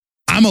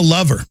I'm a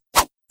lover,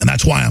 and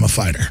that's why I'm a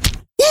fighter.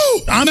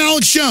 Woo! I'm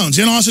Alex Jones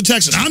in Austin,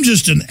 Texas. I'm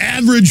just an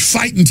average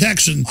fighting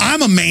Texan.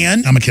 I'm a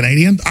man. I'm a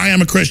Canadian. I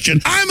am a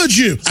Christian. I'm a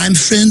Jew. I'm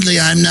friendly.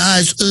 I'm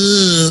nice.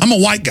 I'm a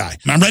white guy.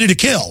 I'm ready to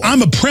kill.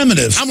 I'm a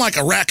primitive. I'm like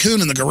a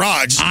raccoon in the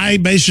garage. I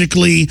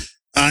basically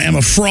am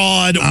a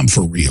fraud. I'm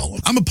for real.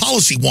 I'm a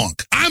policy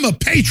wonk. I'm a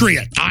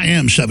patriot. I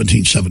am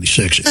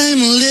 1776. I'm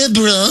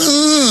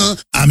liberal.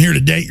 I'm here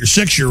to date your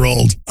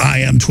 6-year-old. I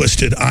am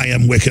twisted. I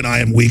am wicked. I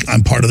am weak.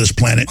 I'm part of this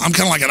planet. I'm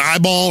kind of like an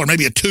eyeball or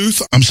maybe a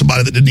tooth. I'm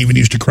somebody that didn't even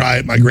used to cry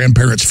at my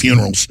grandparents'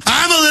 funerals.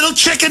 I'm a little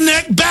chicken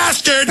neck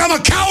bastard. I'm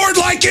a coward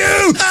like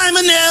you. I'm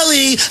an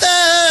Ellie.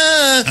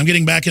 I'm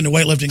getting back into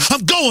weightlifting.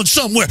 I'm going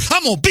somewhere.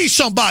 I'm going to be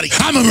somebody.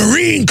 I'm a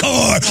Marine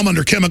Corps. I'm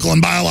under chemical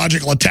and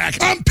biological attack.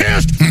 I'm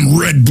pissed. I'm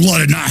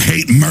red-blooded and I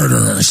hate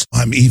murderers.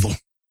 I'm evil.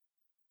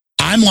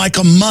 I'm like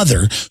a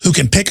mother who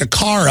can pick a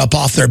car up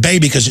off their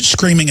baby because it's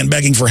screaming and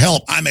begging for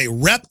help. I'm a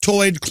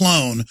reptoid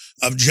clone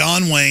of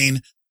John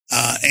Wayne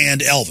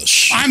and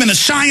Elvis. I'm in a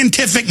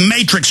scientific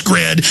matrix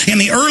grid in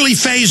the early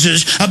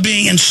phases of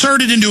being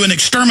inserted into an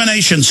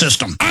extermination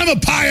system. I'm a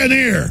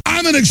pioneer.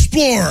 I'm an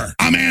explorer.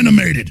 I'm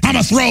animated. I'm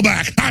a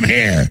throwback. I'm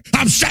here.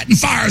 I'm setting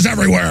fires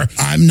everywhere.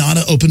 I'm not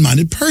an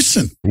open-minded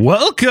person.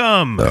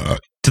 Welcome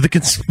to the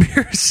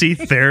Conspiracy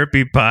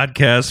Therapy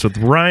Podcast with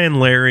Ryan,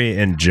 Larry,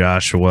 and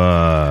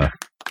Joshua.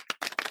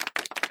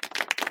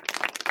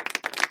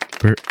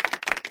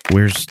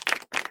 Where's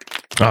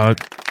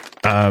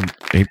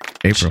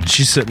April?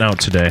 She's sitting out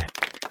today.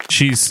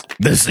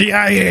 The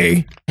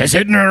CIA has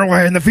hidden her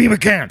away in the FEMA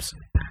camps.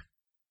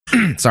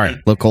 Sorry, a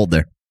little cold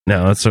there.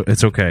 No,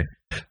 it's okay.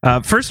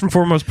 First and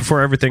foremost,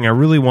 before everything, I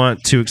really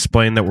want to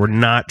explain that we're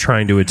not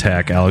trying to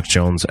attack Alex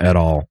Jones at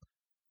all.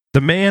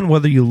 The man,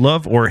 whether you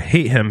love or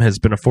hate him, has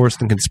been a force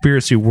in the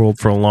conspiracy world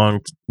for a long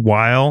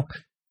while.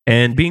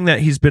 And being that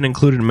he's been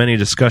included in many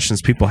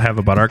discussions people have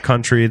about our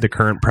country, the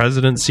current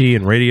presidency,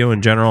 and radio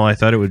in general, I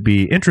thought it would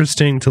be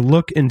interesting to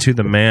look into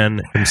the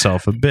man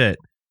himself a bit.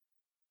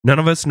 None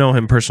of us know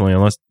him personally,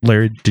 unless,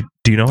 Larry, do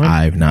you know him?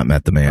 I've not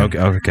met the man.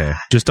 Okay.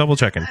 Just double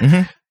checking.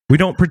 Mm-hmm. We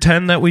don't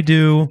pretend that we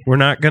do. We're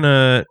not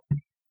gonna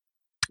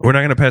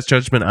pass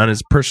judgment on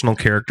his personal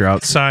character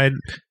outside,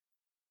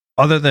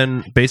 other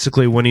than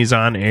basically when he's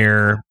on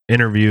air,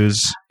 interviews,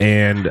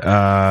 and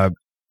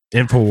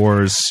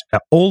InfoWars,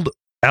 old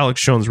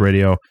Alex Jones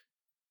radio,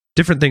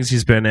 different things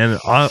he's been, and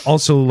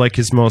also like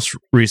his most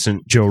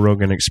recent Joe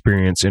Rogan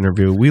Experience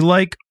interview. We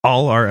like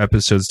all our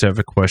episodes to have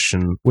a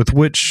question with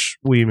which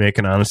we make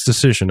an honest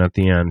decision at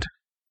the end.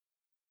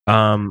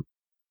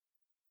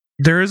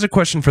 There is a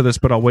question for this,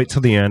 but I'll wait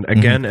till the end.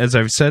 Again, as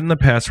I've said in the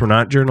past, we're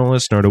not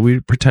journalists, nor do we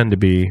pretend to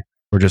be.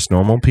 We're just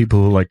normal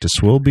people who like to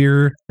swill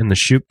beer in the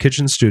Shoop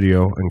Kitchen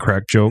studio and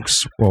crack jokes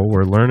while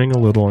we're learning a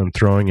little and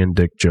throwing in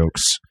dick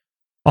jokes.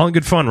 All in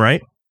good fun,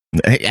 right?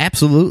 Hey,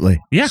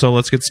 absolutely. Yeah. So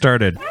let's get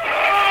started.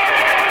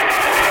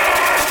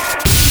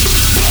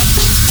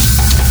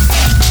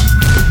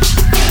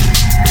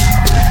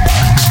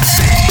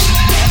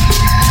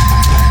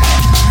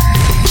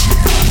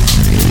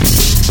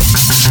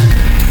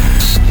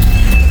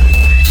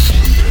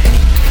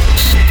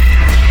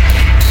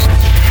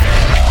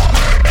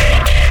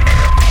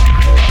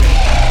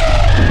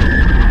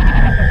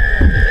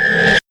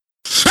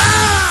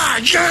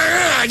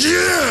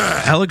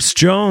 Alex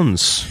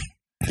Jones.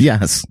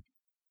 Yes.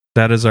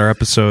 That is our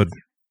episode.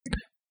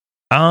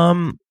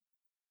 I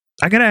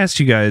gotta ask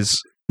you guys,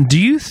 do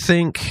you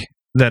think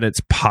that it's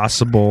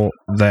possible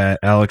that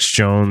Alex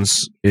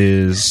Jones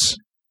is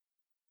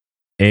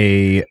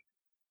a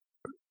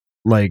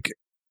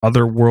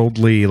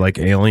otherworldly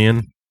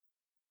alien?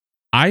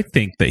 I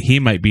think that he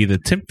might be the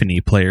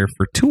timpani player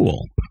for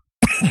Tool.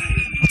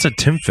 What's a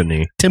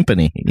timpani?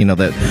 Timpani. You know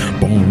that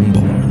boom,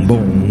 boom,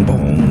 boom,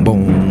 boom,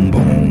 boom,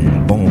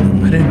 boom,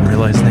 boom. I didn't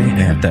realize they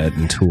had that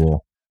in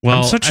Tool.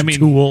 Well,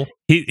 Tool.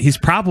 He's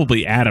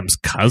probably Adam's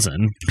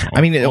cousin.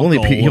 I mean, he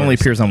only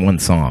appears on one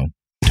song.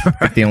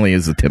 He only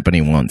uses the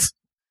timpani once.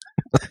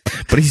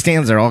 But he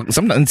stands there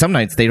some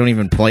nights they don't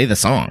even play the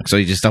song. So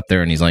he's just up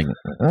there and he's like,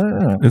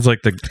 oh. It's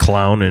like the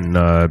clown in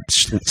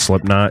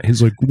Slipknot.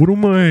 He's like, what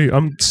am I?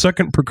 I'm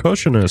second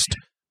percussionist.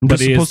 I'm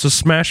just supposed to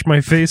smash my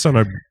face on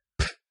an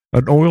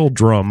oil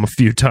drum a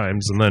few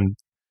times and then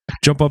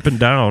jump up and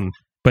down.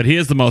 But he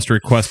is the most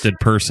requested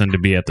person to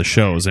be at the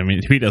shows. I mean,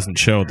 if he doesn't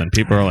show, then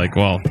people are like,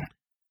 well,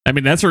 I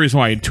mean, that's the reason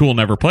why Tool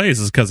never plays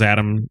is because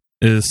Adam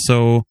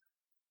or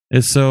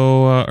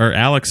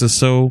Alex is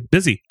so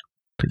busy.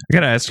 I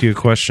gotta ask you a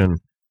question.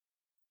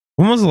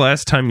 When was the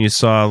last time you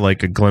saw a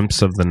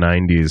glimpse of the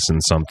 90s in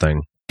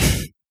something?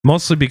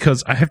 Mostly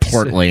because I have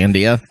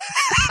Portlandia.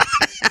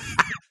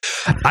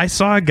 I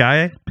saw a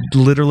guy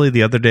literally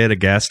the other day at a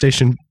gas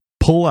station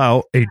pull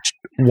out a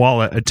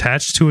wallet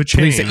attached to a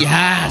chain.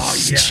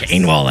 Yes,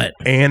 chain wallet.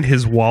 And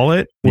his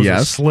wallet was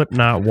a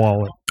Slipknot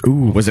wallet.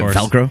 Ooh, was it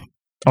Velcro?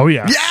 Oh,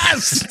 yeah.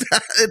 Yes!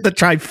 The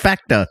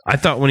trifecta. I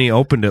thought when he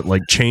opened it,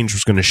 change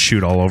was going to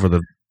shoot all over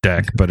the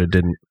deck, but it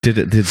didn't.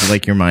 Did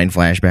your mind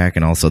flashback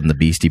and all of a sudden the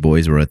Beastie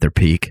Boys were at their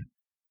peak?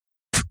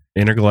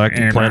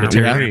 Intergalactic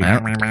Planetary.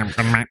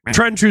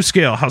 Tried and true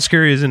scale. How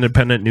scary is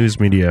independent news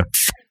media?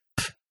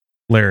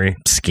 Larry.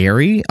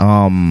 Scary?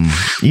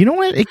 You know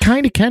what? It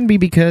kind of can be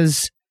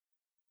because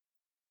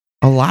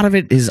a lot of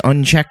it is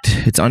unchecked.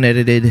 It's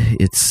unedited.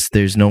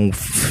 There's no,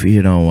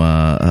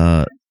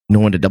 no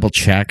one to double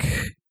check.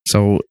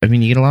 So, I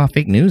mean, you get a lot of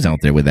fake news out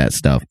there with that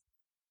stuff.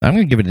 I'm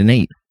going to give it an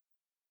 8.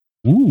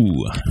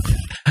 Ooh.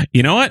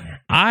 You know what?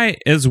 I,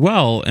 as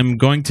well, am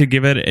going to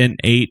give it an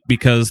 8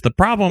 because the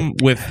problem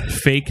with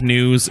fake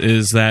news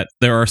is that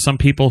there are some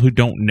people who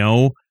don't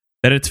know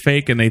that it's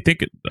fake and they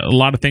think a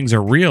lot of things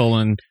are real,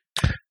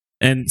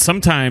 and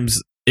sometimes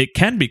it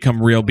can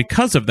become real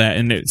because of that,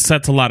 and it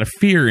sets a lot of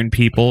fear in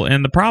people.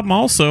 And the problem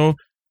also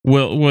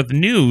with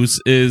news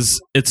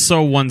is it's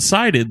so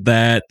one-sided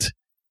that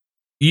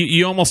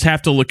you almost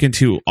have to look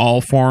into all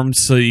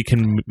forms so you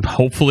can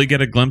hopefully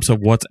get a glimpse of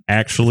what's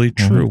actually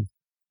true.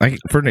 Like,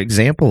 for an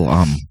example,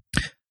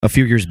 a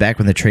few years back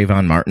when the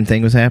Trayvon Martin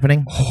thing was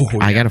happening,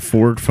 I got a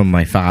forward from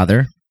my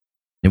father,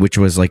 which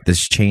was like this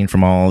chain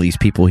from all these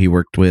people he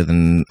worked with,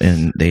 and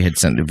they had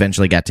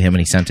eventually got to him, and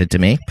he sent it to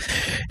me,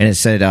 and it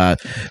said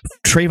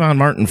Trayvon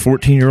Martin,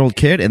 14-year-old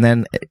kid, and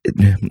then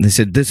they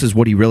said this is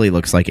what he really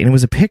looks like, and it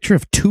was a picture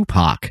of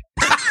Tupac.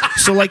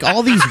 So like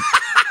all these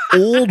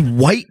old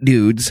white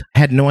dudes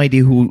had no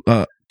idea who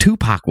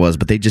Tupac was,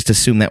 but they just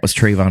assumed that was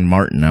Trayvon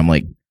Martin. I'm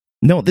like,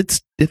 no,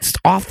 it's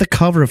off the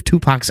cover of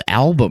Tupac's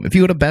album. If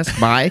you go to Best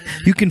Buy,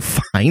 you can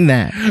find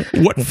that.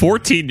 What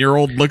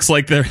 14-year-old looks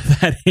like they're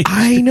that age?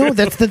 I know,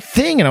 that's the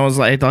thing. And I was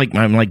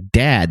I'm like,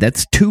 Dad,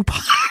 that's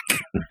Tupac.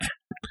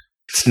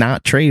 It's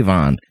not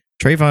Trayvon.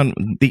 Trayvon,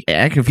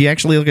 if you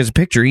actually look at his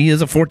picture, he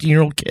is a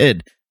 14-year-old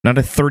kid, not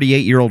a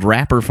 38-year-old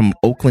rapper from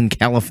Oakland,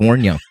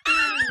 California.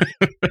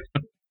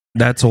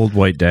 That's old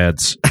white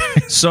dads.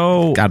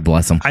 So God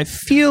bless them. I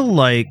feel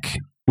like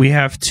we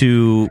have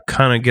to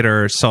kind of get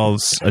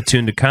ourselves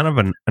attuned to kind of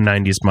a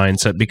 90s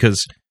mindset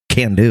because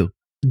can do.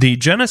 The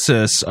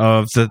genesis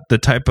of the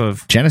type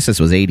of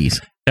Genesis was 80s.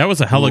 That was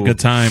a hella good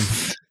time.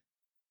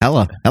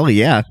 Hella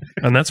yeah.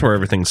 And that's where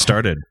everything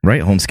started.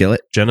 Right, Home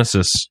Skillet.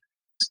 Genesis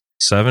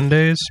 7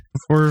 days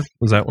before,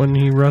 was that when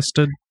he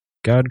rested?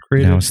 God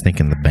created? I was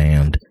thinking the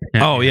band.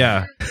 Oh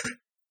yeah.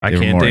 I They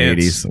were Can't more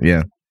Dance. 80s.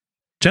 Yeah.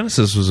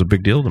 Genesis was a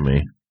big deal to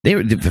me. They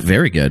were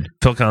very good.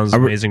 Phil Collins,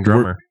 amazing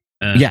drummer.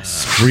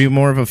 Yes. Were you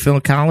more of a Phil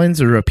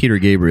Collins or a Peter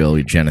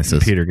Gabriel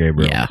Genesis? Peter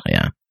Gabriel.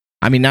 Yeah.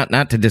 I mean,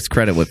 not to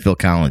discredit what Phil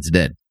Collins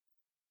did.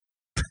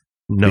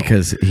 No.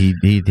 Because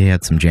he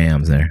had some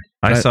jams there.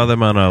 I saw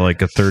them on a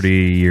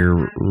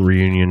 30-year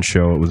reunion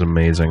show. It was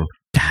amazing.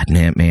 God,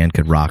 man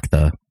could rock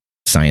the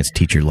science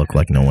teacher look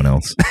like no one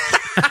else.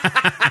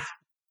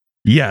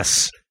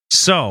 Yes.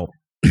 So,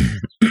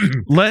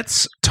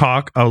 let's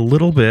talk a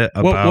little bit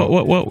about...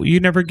 What? You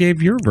never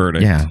gave your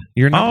verdict. Yeah.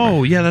 You're not.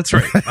 Oh, yeah, that's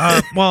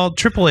right. Well,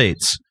 triple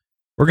eights.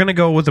 We're going to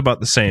go with about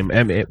the same.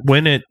 I mean,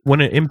 when it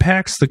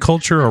impacts the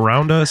culture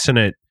around us and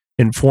it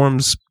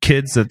informs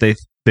kids that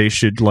they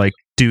should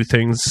do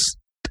things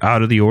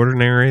out of the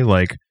ordinary,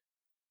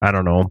 I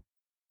don't know,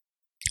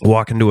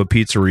 walk into a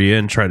pizzeria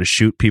and try to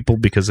shoot people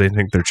because they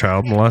think they're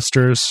child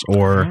molesters,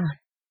 or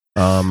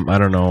I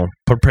don't know,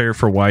 prepare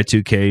for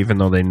Y2K even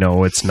though they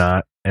know it's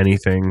not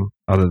anything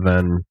other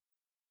than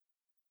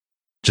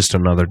just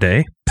another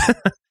day. All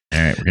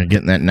right, we're gonna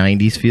get in that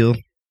 90s feel.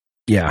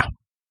 Yeah.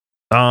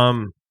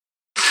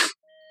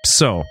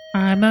 So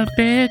I'm a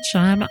bitch.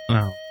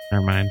 No,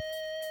 never mind.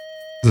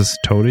 Is this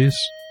Toadies?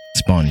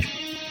 Sponge.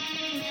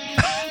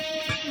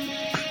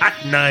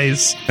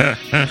 Nice.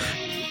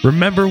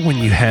 Remember when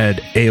you had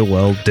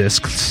AOL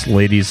discs,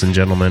 ladies and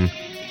gentlemen,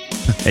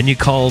 and you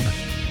called,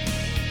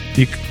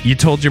 you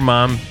told your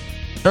mom,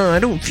 I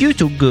don't feel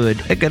so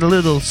good. I got a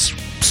little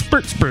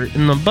spurt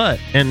in the butt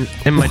and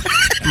in my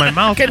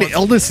mouth. What kind of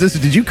illness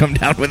did you come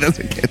down with as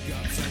a kid?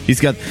 He's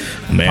got,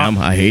 ma'am,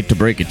 I hate to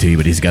break it to you,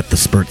 but he's got the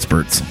spurts.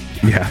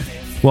 Yeah.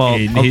 Well,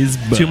 his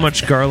too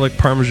much garlic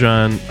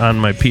parmesan on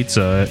my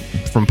pizza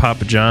from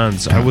Papa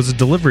John's. I was a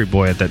delivery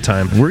boy at that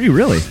time. Were you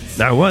really?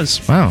 I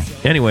was. Wow.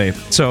 Anyway,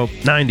 so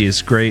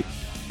 90s, great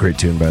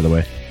tune, by the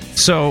way.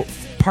 So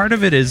part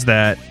of it is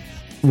that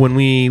when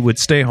we would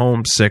stay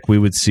home sick, we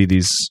would see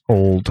these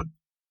old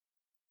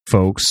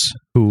folks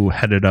who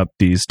headed up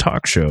these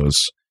talk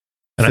shows.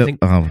 And I think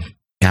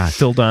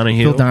Phil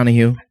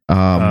Donahue.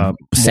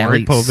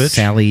 Sally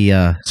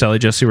Povich. Sally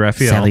Jesse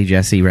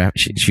Raphael.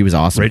 She was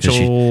awesome.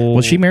 Rachel.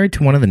 Was she married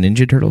to one of the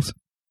Ninja Turtles?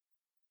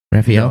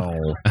 Raphael?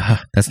 No.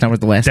 That's not where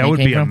the last that name would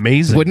came be from?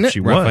 amazing. Wouldn't it?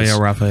 She was.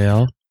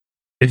 Raphael.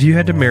 If you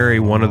had to marry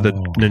one of the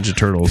Ninja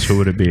Turtles, who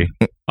would it be?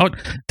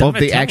 Of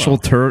the actual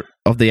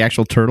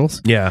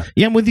turtles? Yeah.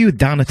 Yeah, I'm with you with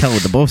Donatello,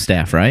 the bow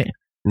staff, right?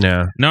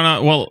 Yeah.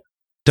 No. Well,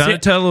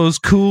 Donatello's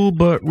cool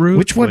but rude.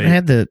 Which one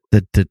had the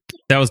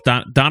that was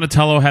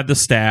Donatello had the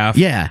staff.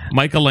 Yeah.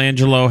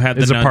 Michelangelo had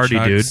the Is a party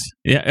nunchucks. dude.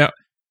 Yeah.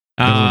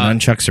 The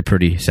nunchucks are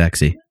pretty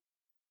sexy.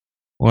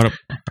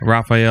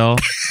 Raphael?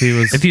 He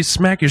was. If you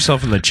smack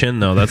yourself in the chin,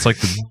 though, that's like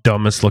the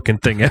dumbest looking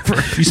thing ever.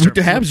 What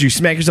happens? You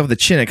smack yourself in the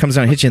chin, it comes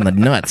down and hits you in the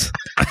nuts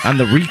on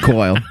the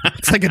recoil.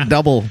 It's like a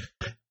double.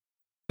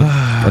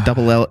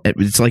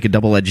 It's like a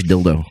double-edged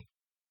dildo.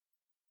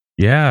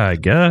 Yeah, I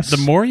guess. The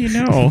more you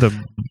know. The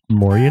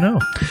more you know.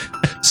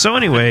 So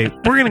anyway,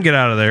 we're going to get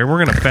out of there.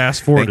 We're going to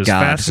fast forward Thank as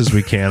God. fast as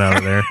we can out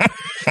of there.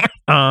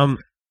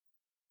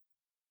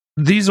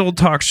 These old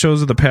talk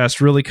shows of the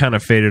past really kind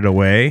of faded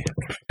away.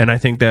 And I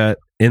think that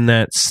in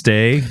that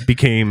stay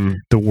became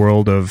the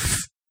world of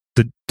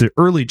the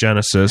early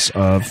genesis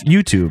of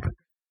YouTube.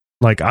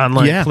 Like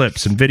online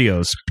clips and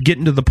videos.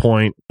 Getting to the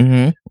point.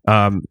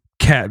 Mm-hmm.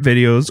 Cat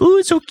videos. Oh,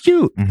 it's so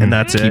cute. Mm-hmm. And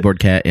that's it. Keyboard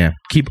cat, yeah.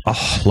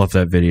 Love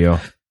that video.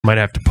 Might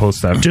have to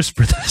post that just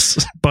for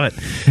this. But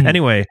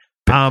anyway,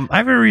 I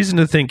have a reason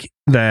to think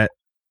that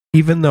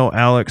even though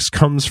Alex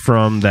comes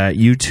from that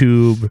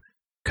YouTube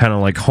kind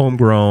of like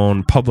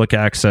homegrown public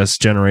access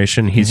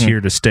generation, he's here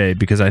to stay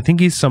because I think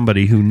he's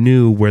somebody who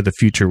knew where the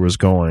future was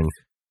going.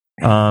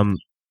 To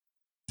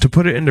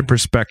put it into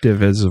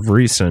perspective as of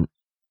recent,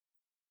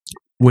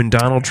 when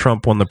Donald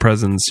Trump won the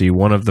presidency,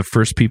 one of the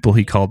first people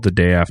he called the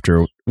day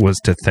after was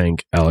to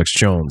thank Alex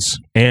Jones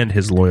and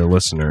his loyal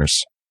listeners.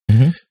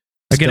 Mm-hmm.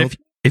 Again,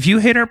 if you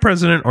hate our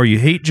president or you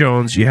hate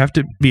Jones, you have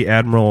to be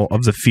admiral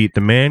of the feat.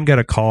 The man got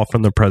a call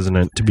from the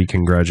president to be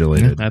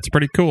congratulated. That's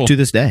pretty cool. To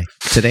this day.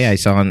 Today I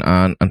saw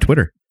on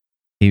Twitter.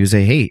 He was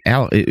like, hey,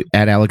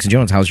 at Alex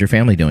Jones, how's your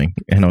family doing?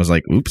 And I was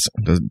like, oops,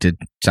 did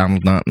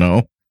Donald not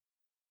know?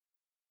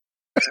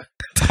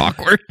 It's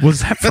awkward.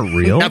 Was that for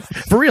real? Yeah,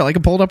 for real. I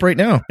can pull it up right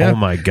now. Yeah. Oh,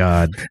 my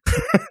God.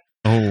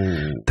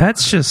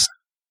 That's just...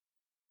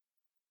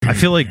 I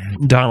feel like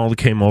Donald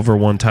came over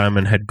one time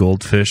and had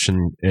goldfish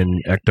and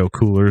ecto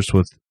coolers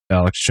with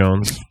Alex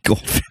Jones.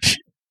 Goldfish.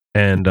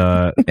 And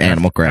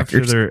animal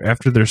crackers.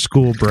 After their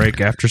school break,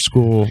 after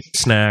school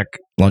snack.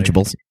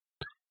 Lunchables. Like,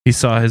 he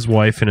saw his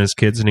wife and his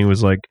kids and he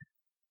was like,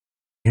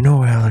 you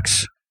know,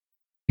 Alex,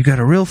 you got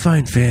a real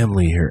fine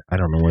family here. I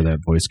don't know where that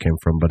voice came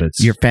from, but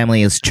it's... Your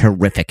family is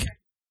terrific.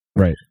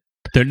 Right.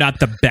 They're not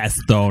the best,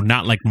 though.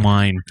 Not like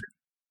mine.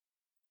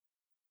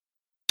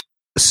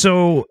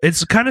 So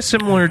it's kind of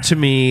similar to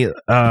me.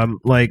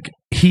 Like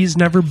he's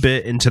never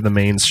bit into the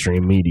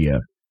mainstream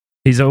media.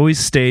 He's always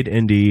stayed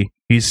indie.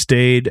 He's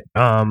stayed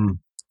kind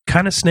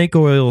of snake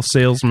oil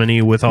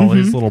salesman-y with all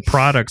his little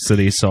products that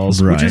he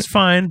sells, which is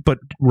fine. But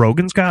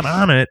Rogan's got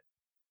on it,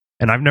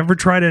 and I've never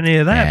tried any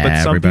of that.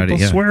 But some people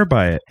swear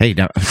by it. Hey,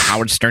 now,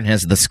 Howard Stern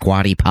has the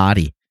Squatty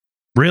Potty.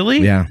 Really?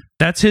 Yeah.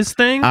 That's his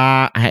thing?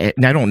 I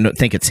don't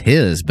think it's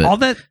his, but...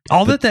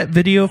 All that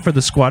video for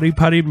the Squatty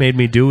Potty made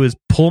me do is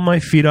pull my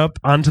feet up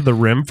onto the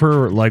rim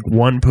for like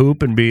one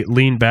poop and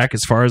lean back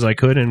as far as I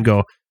could and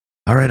go,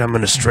 all right, I'm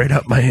going to straighten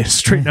out my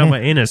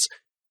anus.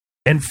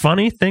 And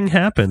funny thing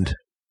happened.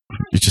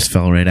 It just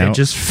fell right out? It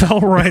just fell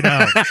right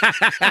out.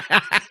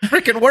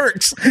 Frickin'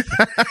 works.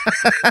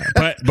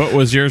 But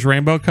was yours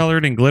rainbow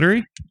colored and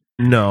glittery?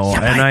 No.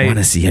 And I want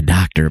to see a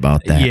doctor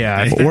about that.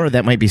 Yeah. Or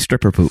that might be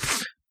stripper poop.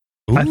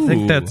 Ooh. I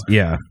think that's,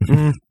 yeah.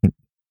 We'll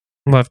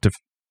have to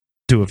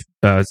do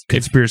a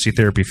conspiracy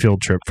therapy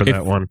field trip for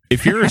that one.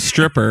 If you're a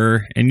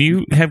stripper and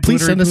you have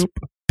please send us a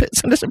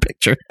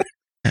picture.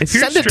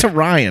 Send it to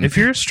Ryan. If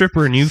you're a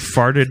stripper and you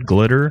farted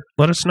glitter,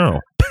 let us know.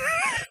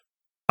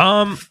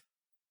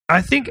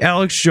 I think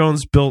Alex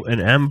Jones built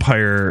an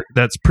empire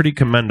that's pretty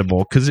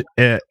commendable because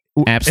if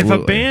a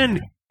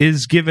band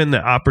is given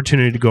the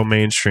opportunity to go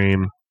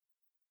mainstream,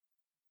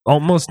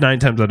 almost 9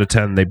 times out of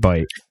 10 they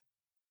bite.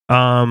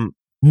 But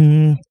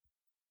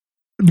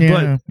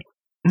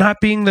not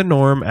being the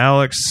norm,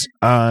 Alex,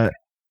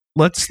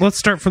 let's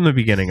start from the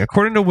beginning.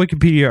 According to a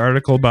Wikipedia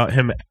article about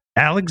him,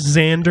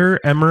 Alexander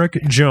Emmerich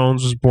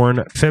Jones was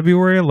born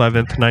February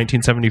 11th,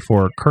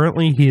 1974.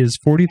 Currently, he is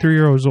 43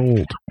 years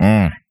old.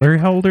 Larry,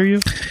 how old are you?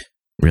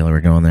 Really,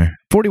 we're going there?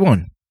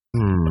 41.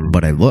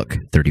 But I look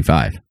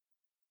 35.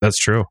 That's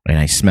true. And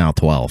I smell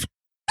 12.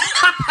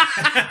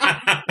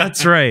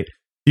 That's right.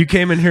 You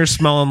came in here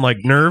smelling like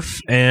Nerf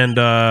and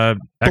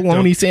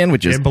bologna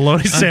sandwiches. And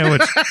bologna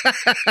sandwich.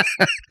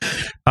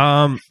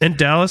 In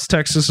Dallas,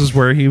 Texas is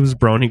where he was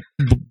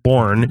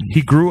born.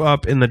 He grew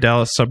up in the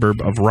Dallas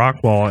suburb of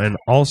Rockwall and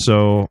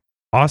also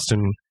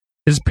Austin.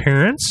 His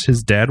parents,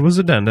 his dad was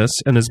a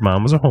dentist and his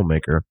mom was a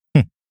homemaker.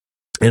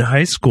 In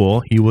high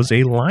school, he was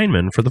a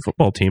lineman for the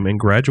football team and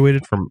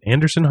graduated from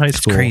Anderson High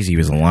School. It's crazy he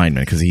was a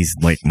lineman because he's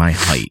like my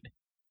height.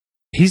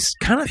 He's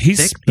kind of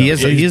thick.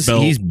 He's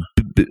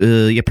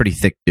pretty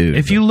thick dude.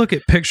 If you look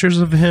at pictures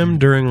of him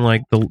during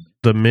like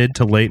the mid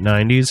to late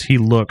 90s, he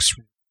looks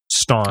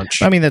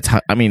staunch. I mean,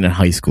 in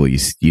high school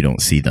you don't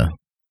see the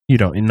you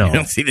don't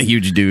see the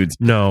huge dudes.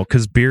 No,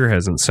 because beer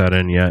hasn't set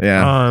in yet.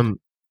 Yeah.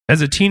 As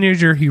a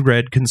teenager, he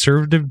read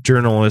conservative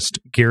journalist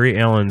Gary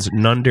Allen's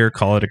 "None Dare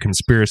Call It a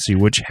Conspiracy,"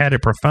 which had a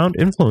profound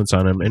influence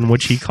on him, in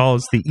which he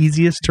calls the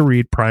easiest to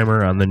read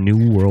primer on the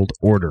New World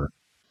Order.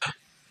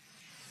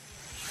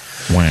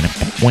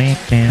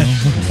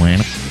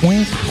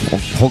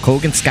 Hulk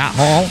Hogan, Scott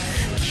Hall,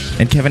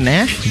 and Kevin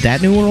Nash.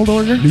 That New World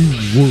Order? New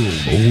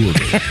World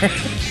Order.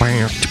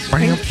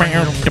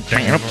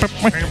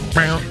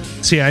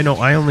 See, I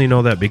only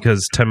know that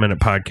because 10 Minute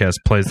Podcast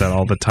plays that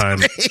all the time.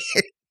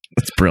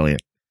 That's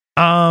brilliant.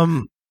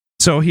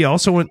 So he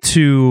also went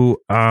to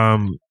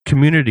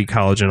community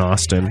college in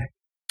Austin.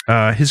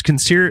 His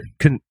career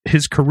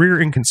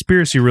in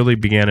conspiracy really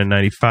began in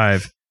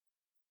 95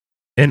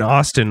 in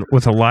Austin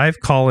with a live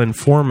call-in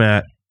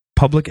format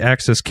public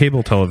access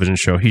cable television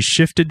show. He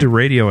shifted to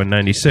radio in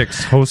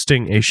 96,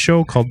 hosting a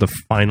show called The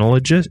Final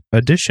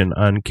Edition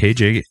on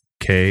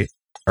KJFK.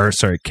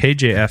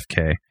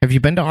 Have you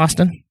been to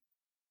Austin?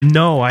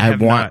 No, I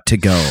have want not. to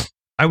go.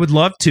 I would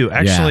love to.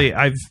 Actually,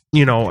 I've,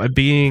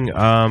 being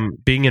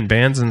in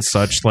bands and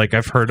such, like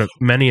I've heard of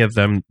many of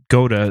them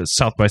go to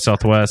South by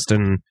Southwest,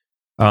 and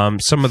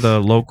some of the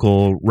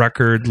local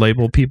record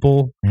label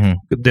people,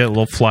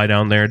 they'll fly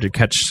down there to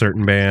catch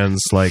certain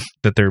bands like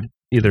that they're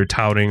either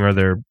touting or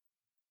they're,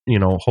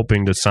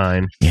 hoping to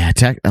sign. Yeah,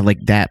 like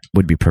that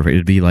would be perfect.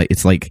 It'd be like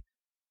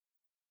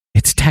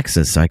it's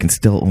Texas, so I can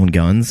still own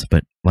guns,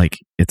 but like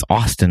it's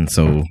Austin,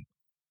 so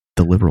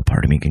the liberal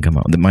part of me can come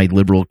out. My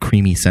liberal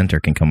creamy center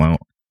can come out.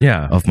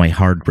 Yeah, of my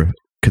hard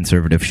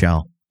conservative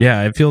shell.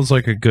 Yeah, it feels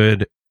like a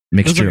good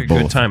mixture of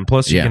both. Good time.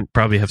 Plus, you can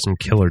probably have some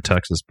killer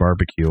Texas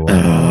barbecue.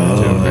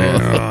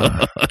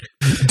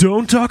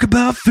 Don't talk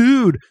about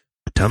food.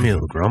 Tell me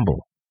it'll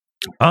grumble.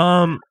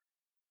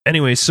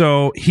 Anyway,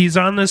 so he's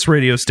on this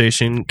radio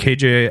station,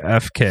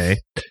 KJFK.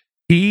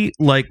 He,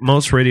 like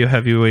most radio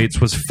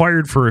heavyweights, was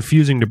fired for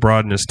refusing to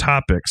broaden his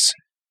topics.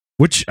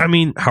 Which, I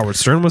mean, Howard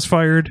Stern was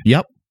fired.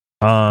 Yep.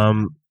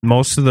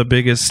 Most of the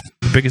biggest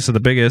of the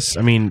biggest.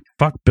 I mean,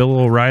 fuck, Bill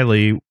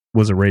O'Reilly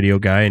was a radio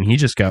guy, and he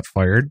just got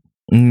fired.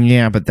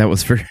 Yeah, but that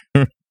was for...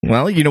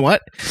 Well, you know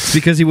what? It's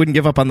because he wouldn't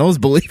give up on those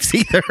beliefs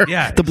either.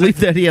 Yeah. The belief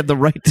that he had the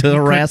right to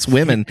harass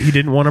women. He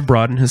didn't want to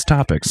broaden his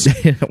topics. So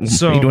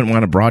he didn't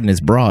want to broaden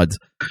his broads.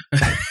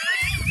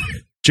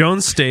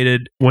 Jones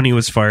stated when he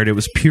was fired, it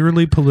was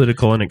purely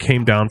political and it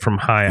came down from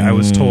high. I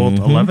was told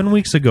 11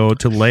 weeks ago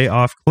to lay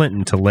off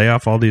Clinton, to lay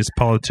off all these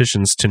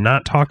politicians, to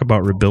not talk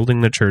about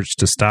rebuilding the church,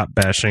 to stop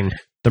bashing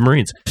the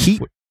Marines.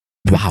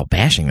 Wow,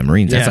 bashing the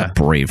Marines. That's a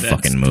brave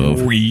fucking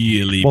move.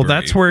 Really well, brave.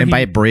 that's where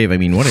by brave, I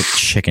mean, what a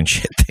chicken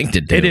shit thing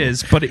to do. It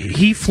is, but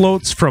he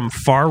floats from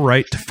far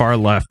right to far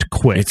left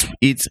quick.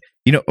 It's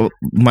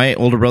my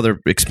older brother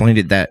explained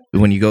it that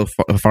when you go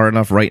far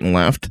enough right and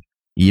left,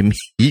 you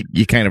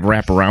kind of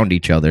wrap around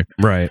each other.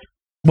 Right.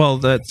 Well,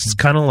 that's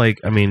kind of like,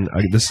 I mean,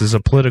 this is a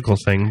political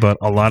thing, but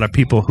a lot of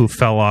people who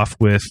fell off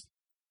with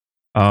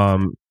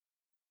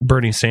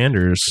Bernie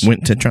Sanders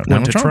went to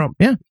Trump.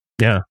 Yeah.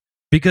 Yeah.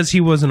 Because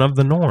he wasn't of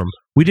the norm.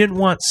 We didn't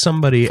want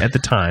somebody at the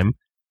time.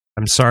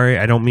 I'm sorry,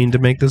 I don't mean to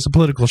make this a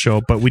political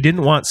show, but we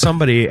didn't want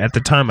somebody at the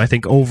time, I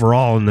think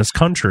overall in this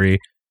country,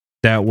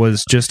 that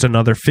was just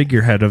another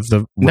figurehead of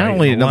the not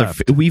only another.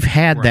 We've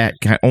had that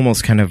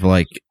almost kind of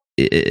like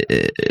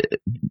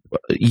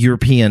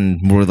European,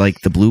 where like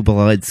the blue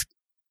bloods.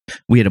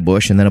 We had a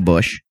Bush and then a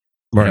Bush.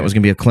 Right. And it was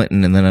going to be a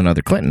Clinton and then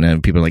another Clinton,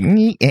 and people are like,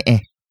 right?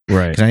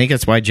 Because I think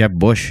that's why Jeb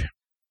Bush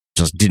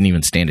just didn't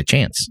even stand a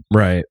chance.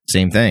 Right.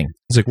 Same thing.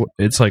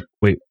 It's like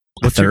wait,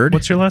 what's your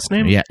last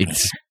name? Yeah,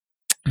 it's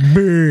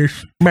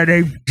Bush. My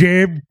name's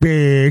Jeb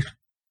Bush.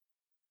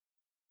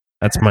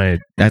 That's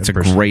a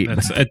great.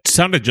 It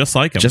sounded just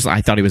like him.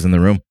 I thought he was in the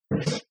room.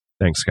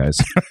 Thanks, guys.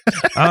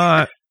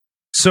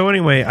 So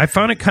anyway, I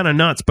found it kind of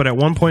nuts, but at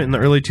one point in the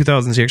early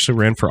 2000s, he actually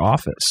ran for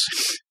office.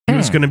 He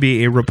was going to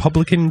be a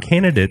Republican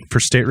candidate for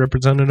state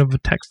representative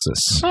of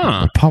Texas.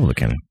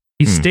 Republican.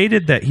 He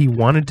stated that he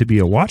wanted to be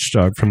a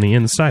watchdog from the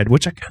inside,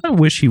 which I kind of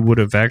wish he would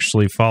have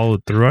actually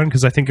followed through on,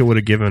 because I think it would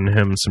have given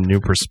him some new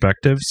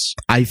perspectives.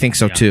 I think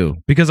so, too.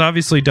 Because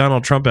obviously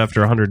Donald Trump, after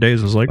 100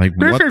 days, was like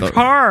this is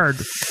hard.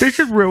 This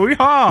is really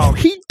hard. Oh,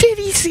 he did.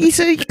 He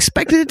said he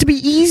expected it to be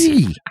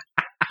easy.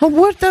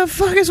 What the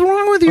fuck is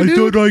wrong with you,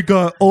 dude? I thought I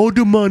got all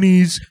the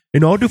monies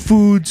and all the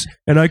foods,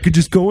 and I could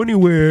just go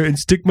anywhere and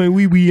stick my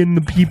wee-wee in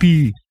the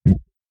pee-pee.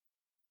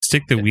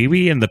 Stick the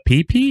wee-wee in the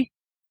pee-pee?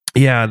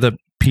 Yeah,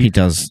 he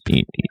does.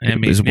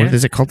 What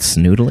is it called?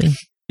 Snoodling?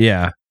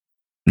 Yeah.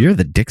 You're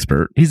the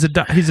dickspert. He's a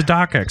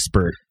doc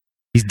expert.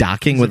 He's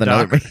docking with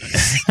another.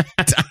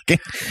 Docking.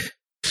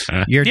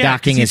 Your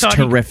docking is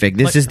terrific.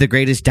 This is the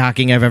greatest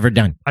docking I've ever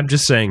done. I'm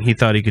just saying he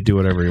thought he could do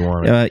whatever he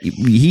wanted.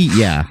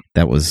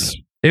 That was...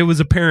 It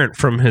was apparent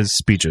from his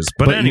speeches.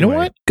 But anyway. You know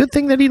what? Good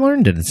thing that he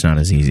learned it. It's not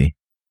as easy.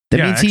 That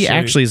means he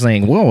actually is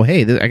saying, whoa,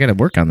 hey, I got to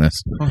work on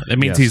this. That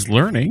means he's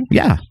learning.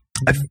 Yeah.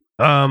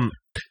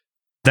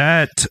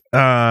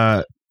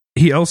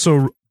 He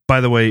also, by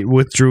the way,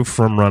 withdrew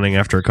from running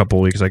after a couple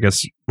of weeks. I guess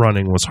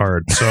running was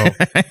hard. So,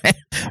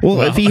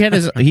 well, if he had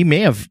he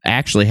may have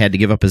actually had to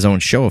give up his own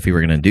show if he were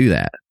going to do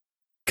that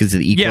because of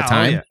the equal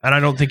time. Yeah. And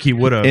I don't think he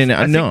would have. And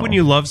I think when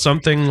you love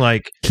something,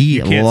 like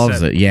he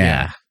loves it.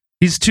 Yeah.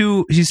 He's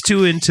too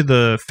into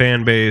the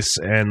fan base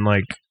and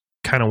like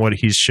kind of what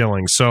he's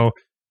shilling. So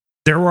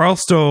there were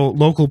also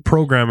local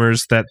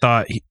programmers that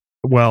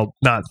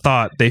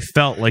they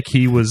felt like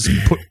he was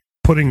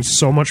putting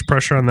so much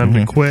pressure on them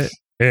to quit,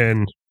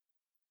 and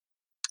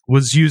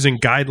was using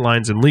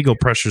guidelines and legal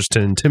pressures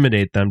to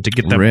intimidate them to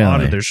get them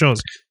out of their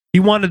shows. He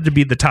wanted to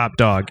be the top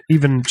dog,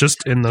 even just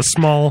in the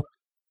small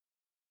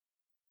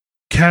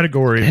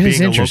category, That is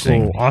being a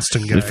interesting. local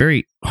Austin guy. It's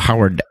very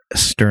Howard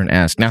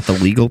Stern-esque. Not the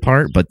legal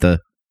part, but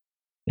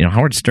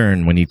Howard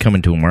Stern, when you come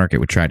into a market,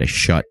 would try to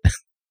shut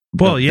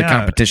the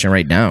competition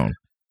right down.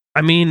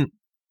 I mean,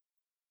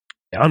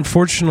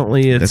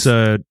 unfortunately, it's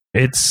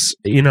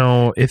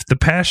if the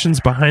passion's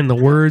behind the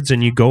words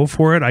and you go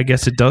for it, I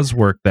guess it does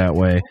work that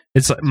way.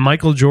 It's like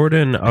Michael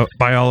Jordan,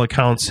 by all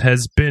accounts,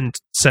 has been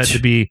said to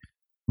be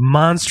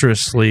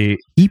monstrously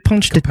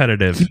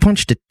competitive. He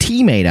punched a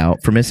teammate out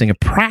for missing a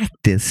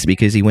practice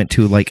because he went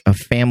to like a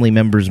family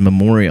member's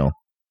memorial.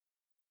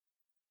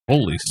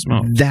 Holy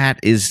smoke! That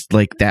is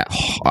like a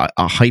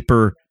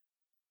hyper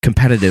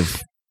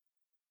competitive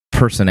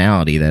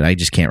personality that I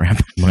just can't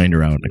wrap my mind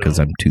around because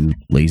I'm too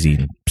lazy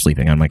and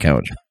sleeping on my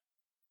couch.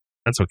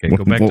 That's okay.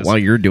 Go back while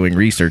you're doing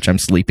research, I'm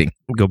sleeping.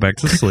 Go back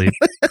to sleep.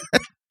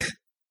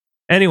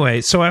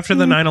 Anyway, so after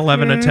the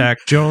 9/11 attack,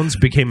 Jones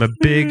became a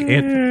big.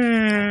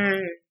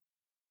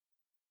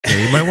 Yeah,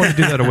 you might want to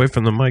do that away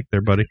from the mic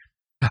there, buddy.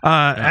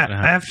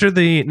 After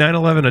the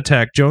 9/11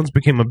 attack, Jones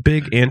became a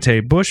big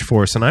anti-Bush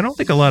force, and I don't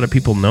think a lot of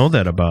people know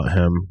that about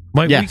him.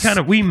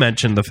 We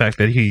mentioned the fact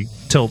that he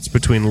tilts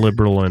between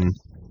liberal and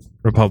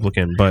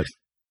Republican, but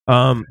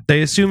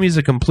they assume he's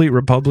a complete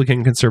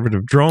Republican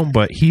conservative drone.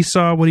 But he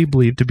saw what he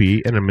believed to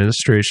be an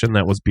administration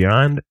that was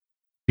behind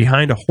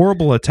a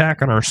horrible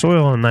attack on our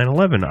soil on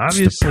 9/11.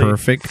 Obviously, it's the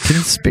perfect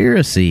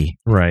conspiracy,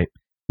 right?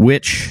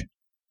 Which.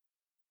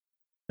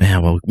 Yeah,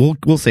 well,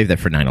 we'll save that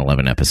for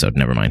 9/11 episode.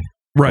 Never mind.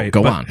 Right.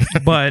 Go on.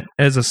 But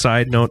as a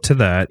side note to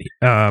that,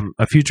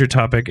 a future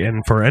topic,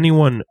 and for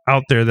anyone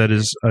out there that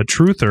is a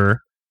truther,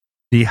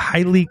 the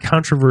highly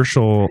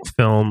controversial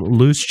film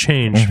Loose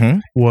Change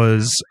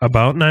was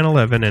about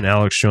 9/11, and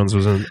Alex Jones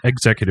was an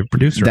executive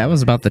producer. That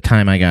was about the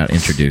time I got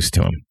introduced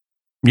to him.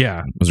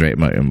 Yeah. It was right.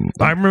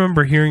 I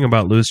remember hearing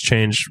about Loose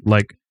Change,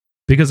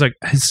 because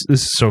this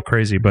is so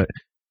crazy, but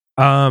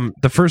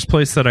the first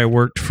place that I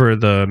worked for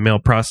the male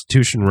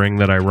prostitution ring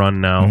that I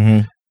run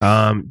now,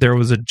 there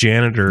was a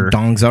janitor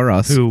Dongs Are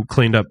Us who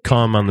cleaned up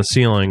cum on the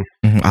ceiling.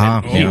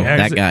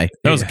 That guy.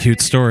 That was a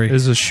cute story. It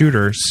was the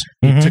shooters.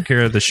 He took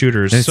care of the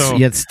shooters.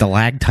 You had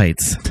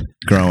stalactites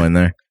growing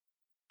there.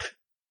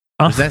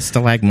 Was that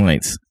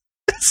stalagmites?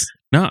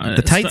 No,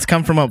 the tights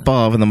come from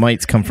above and the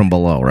mites come from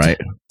below, right?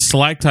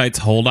 Stalactites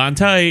hold on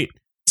tight.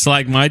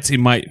 Stalagmites, you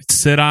might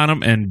sit on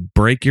them and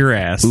break your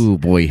ass. Ooh,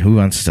 boy, who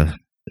wants to...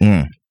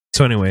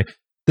 So anyway,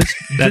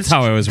 that's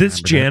how I was.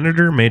 This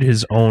janitor made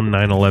his own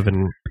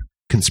 9/11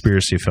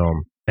 conspiracy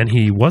film, and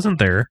he wasn't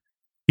there.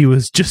 He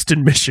was just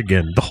in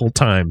Michigan the whole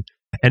time,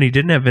 and he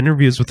didn't have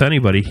interviews with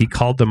anybody. He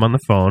called them on the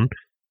phone,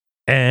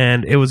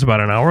 and it was about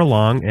an hour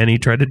long, and he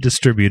tried to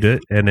distribute it,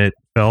 and it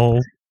fell.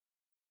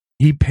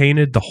 He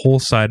painted the whole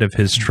side of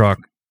his truck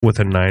with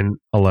a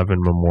 9/11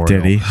 memorial.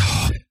 Did he?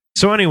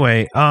 So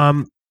anyway,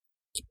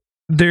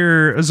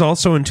 there is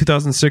also in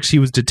 2006 he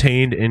was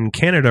detained in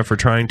Canada for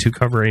trying to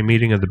cover a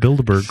meeting of the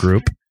Bilderberg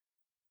Group.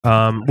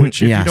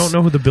 Which, if you don't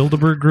know who the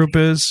Bilderberg Group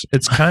is,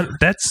 that's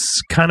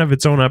kind of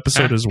its own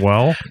episode as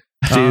well.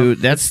 Dude,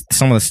 that's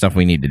some of the stuff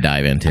we need to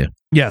dive into.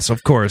 Yes,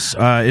 of course.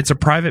 It's a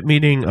private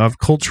meeting of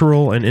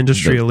cultural and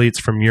industry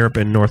elites from Europe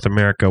and North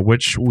America,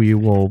 which we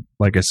will,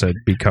 like I said,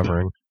 be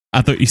covering.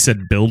 I thought you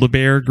said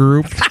Build-A-Bear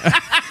Group.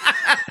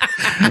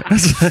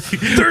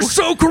 They're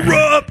so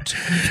corrupt.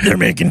 They're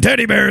making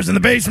teddy bears in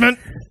the basement.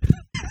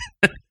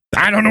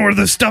 I don't know where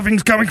the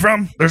stuffing's coming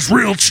from. There's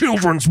real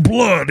children's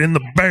blood in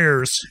the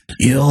bears.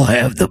 You'll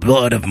have the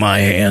blood of my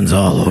hands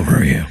all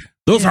over you.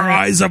 Those are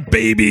eyes of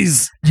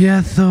babies.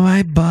 Yeah, so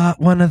I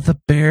bought one of the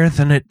bears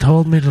and it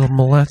told me to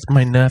molest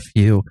my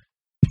nephew.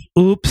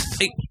 Oops.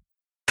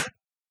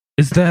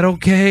 Is that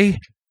okay?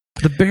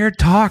 The bear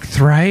talks,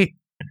 right?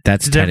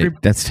 That's Teddy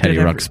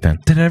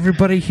Ruxpin. Did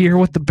everybody hear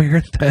what the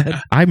bear said?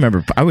 I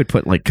remember I would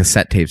put like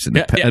cassette tapes in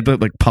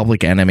like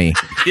Public Enemy.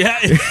 Yeah.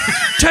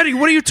 Teddy,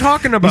 what are you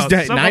talking about?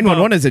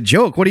 911 is a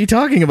joke. What are you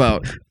talking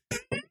about?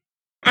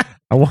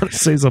 I want to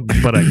say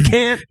something, but I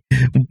can't.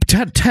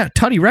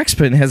 Teddy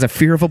Ruxpin has a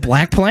fear of a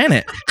black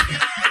planet.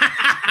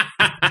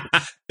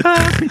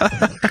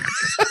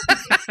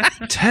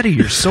 Teddy,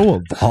 you're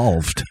so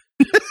evolved.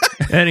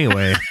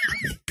 Anyway,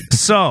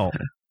 so...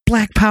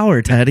 Black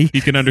power, Teddy.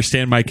 You can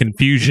understand my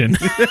confusion.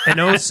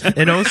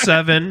 In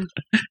 07,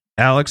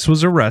 Alex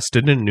was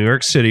arrested in New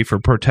York City for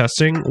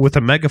protesting with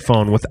a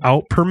megaphone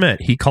without permit.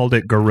 He called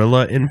it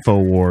Guerrilla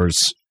InfoWars.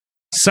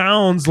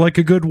 Sounds like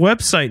a good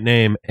website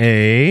name,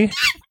 eh?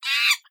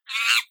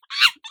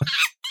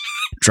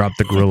 Drop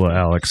the gorilla,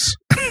 Alex.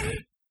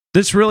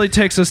 This really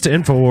takes us to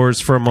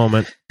InfoWars for a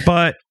moment,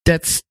 but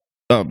that's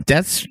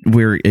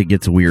where it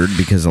gets weird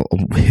because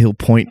he'll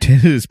point to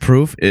his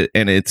proof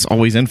and it's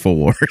always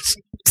InfoWars.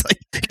 It's like,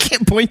 you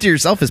can't point to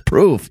yourself as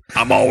proof.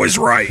 I'm always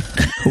right.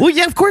 Well,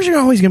 yeah, of course you're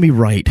always going to be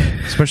right.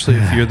 Especially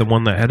if you're the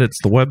one that edits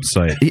the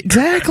website.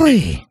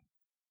 Exactly.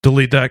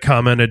 Delete that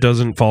comment. It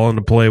doesn't fall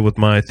into play with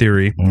my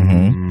theory.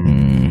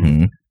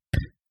 The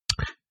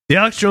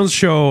Alex Jones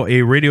Show,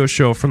 a radio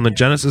show from the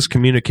Genesis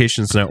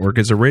Communications Network,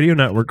 is a radio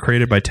network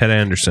created by Ted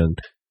Anderson.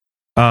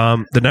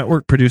 The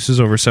network produces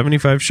over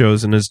 75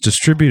 shows and is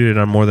distributed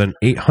on more than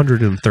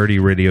 830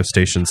 radio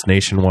stations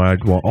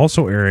nationwide, while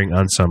also airing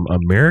on some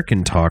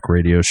American talk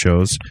radio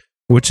shows,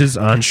 which is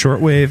on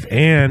shortwave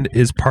and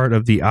is part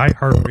of the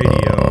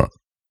iHeartRadio.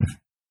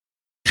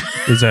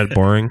 Is that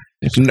boring?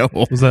 No.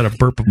 Was that a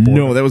burp of boredom?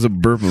 No, that was a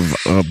burp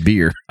of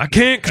beer. I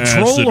can't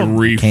control Acid them.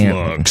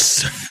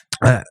 reflux.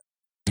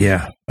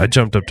 Yeah, I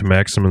jumped up to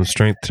maximum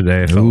strength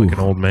today. I felt Ooh. like an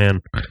old man.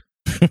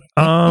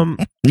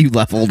 You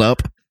leveled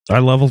up. I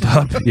leveled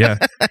up. Yeah.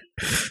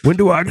 When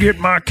do I get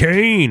my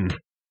cane?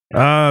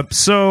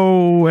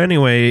 So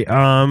anyway,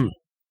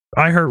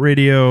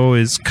 iHeartRadio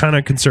is kind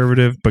of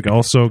conservative, but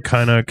also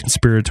kind of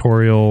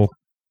conspiratorial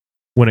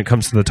when it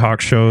comes to the talk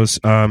shows.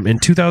 In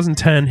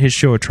 2010, his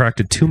show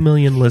attracted 2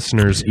 million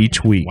listeners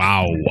each week.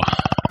 Wow.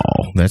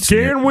 That's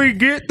Can we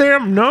get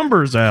them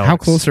numbers out? How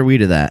close are we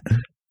to that?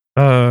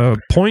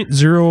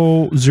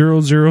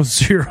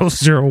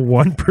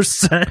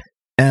 0.00001%.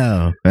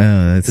 Oh,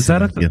 that's Is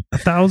that a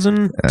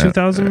 1,000,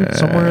 2,000,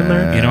 somewhere in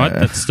there? You know what?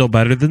 That's still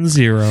better than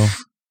zero.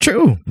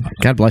 true.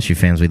 God bless you,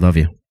 fans. We love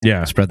you.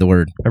 Yeah, Spread the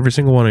word. every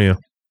single one of you.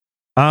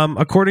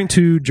 According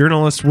to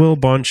journalist Will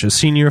Bunch, a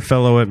senior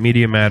fellow at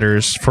Media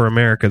Matters for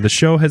America, the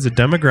show has a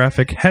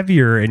demographic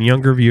heavier and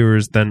younger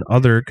viewers than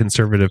other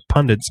conservative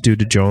pundits due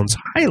to Jones'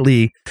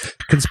 highly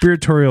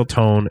conspiratorial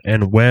tone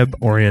and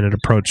web-oriented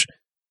approach,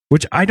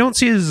 which I don't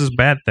see as a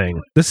bad thing.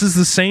 This is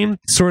the same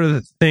sort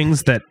of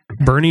things that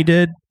Bernie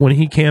did when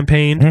he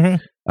campaigned.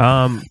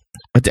 Mm-hmm.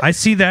 I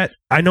see that.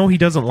 I know he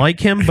doesn't like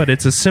him, but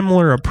it's a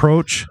similar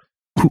approach.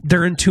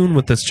 They're in tune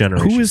with this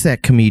generation. Who is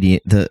that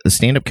comedian? The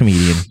stand-up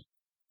comedian?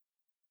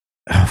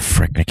 Oh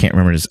frick! I can't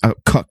remember his.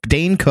 Cook,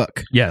 Dane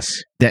Cook. Yes.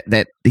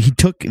 That he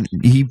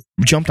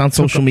jumped on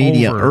social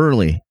media over.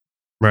 early.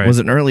 Right. Was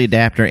an early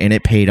adapter, and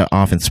it paid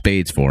off in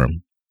spades for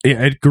him.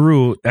 Yeah, it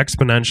grew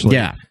exponentially.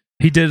 Yeah,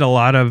 He did a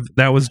lot of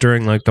that. Was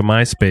during like the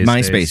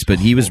MySpace days. but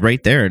he was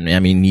right there, and I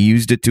mean, he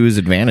used it to his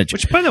advantage.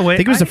 Which, by the way, I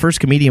think he was the first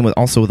comedian with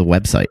a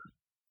website.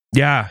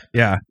 Yeah.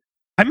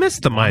 I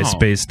missed the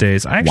MySpace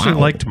days. I actually Wow.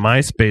 liked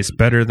MySpace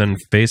better than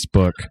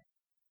Facebook.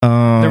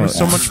 There was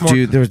so much more-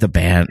 Dude, there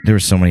were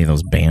so many of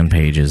those band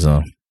pages.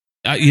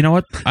 You know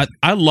what?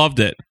 I loved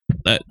it.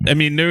 I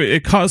mean,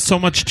 it caused so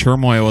much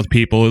turmoil with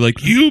people.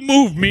 Like, you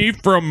moved me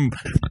from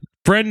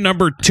friend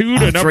number 2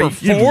 to number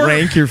 4.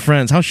 Rank your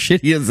friends. How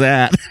shitty is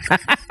that?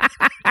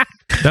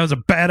 That was a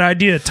bad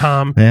idea,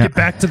 Tom. Yeah. Get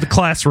back to the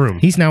classroom.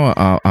 He's now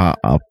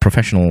a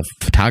professional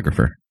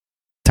photographer.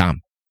 Tom.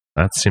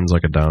 That seems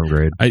like a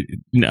downgrade.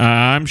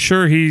 I'm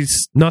sure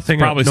he's Nothing.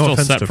 probably no still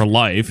offense set to- for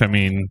life. I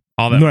mean,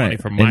 all that money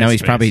from MySpace. And now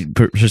he's probably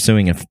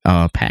pursuing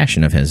a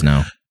passion of his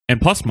now.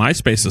 And plus,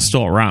 MySpace is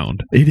still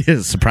around. It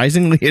is.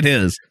 Surprisingly, it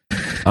is.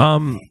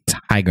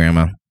 Hi,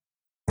 Grandma.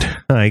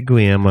 Hi,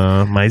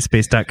 Grandma.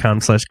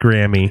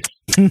 MySpace.com/Grammy.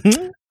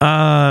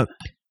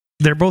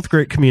 They're both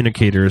great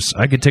communicators.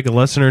 I could take a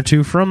lesson or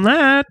two from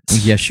that.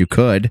 Yes, you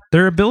could.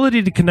 Their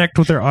ability to connect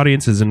with their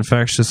audience is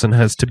infectious and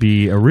has to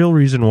be a real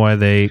reason why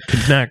they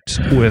connect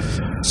with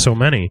so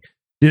many.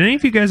 Did any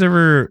of you guys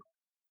ever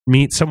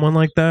meet someone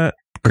like that?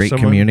 Or Great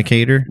someone-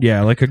 communicator.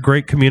 Yeah, like a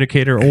great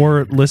communicator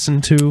or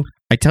listen to.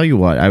 I tell you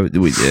what,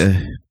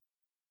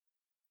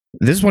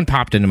 this one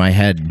popped into my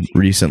head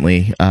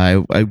recently.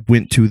 I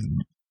went to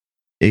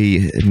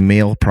a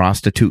male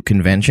prostitute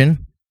convention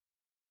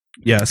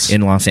Yes.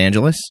 in Los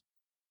Angeles,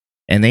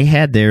 and they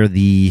had there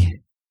the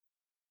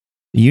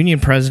union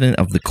president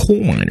of the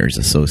Coal Miners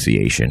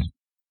Association.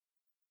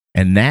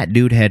 And that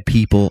dude had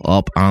people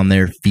up on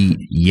their feet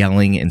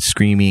yelling and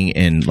screaming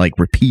and like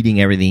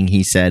repeating everything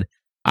he said.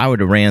 I would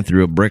have ran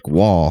through a brick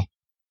wall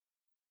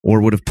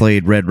or would have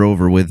played Red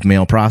Rover with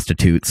male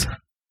prostitutes.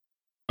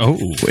 Oh,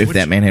 If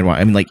that man had won.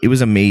 I mean, like, it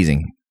was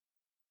amazing.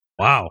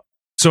 Wow.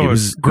 So It it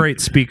was was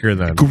great speaker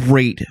then.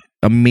 Great,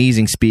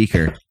 amazing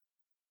speaker.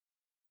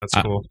 That's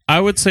cool. I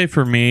would say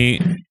for me,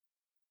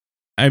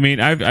 I mean,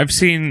 I've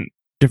seen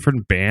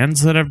different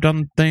bands that have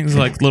done things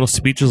like little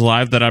speeches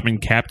live that I've been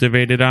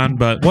captivated on.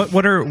 But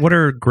What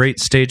are great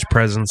stage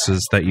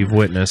presences that you've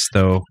witnessed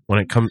though when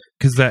it comes,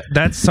 because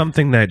that's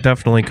something that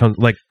definitely comes,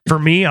 like for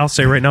me, I'll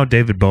say right now,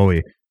 David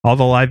Bowie. All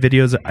the live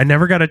videos, I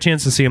never got a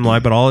chance to see him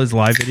live, but all his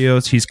live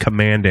videos, he's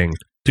commanding.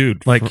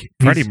 dude, Like,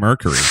 Freddie he's-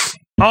 Mercury,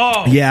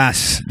 Oh,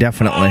 Yes,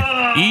 definitely.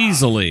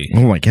 easily.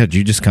 Oh my God, did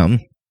you just come?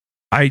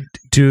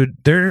 Dude,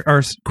 there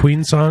are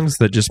Queen songs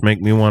that just make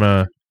me want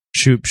to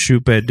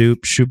shoop a doop,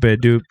 shoop a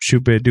doop,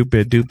 shoop a doop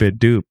a doop a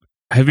doop.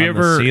 Have you on the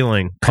ever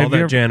ceiling? Call have you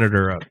that ever-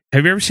 janitor up.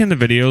 have you ever seen the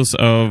videos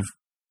of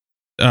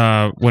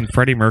when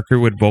Freddie Mercury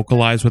would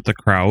vocalize with the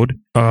crowd?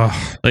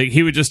 Like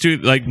he would just do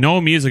like no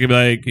music, and be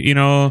like, you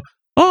know,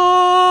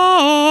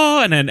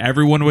 oh, and then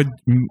everyone would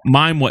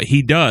mime what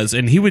he does,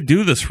 and he would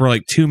do this for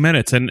like 2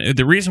 minutes. And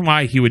the reason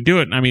why he would do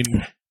it, I mean,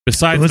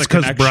 besides That's the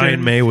because connection,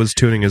 Brian May was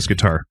tuning his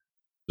guitar.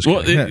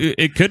 well,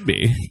 it could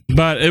be,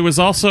 but it was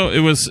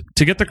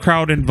to get the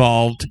crowd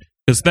involved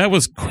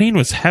because Queen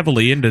was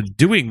heavily into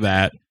doing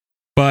that,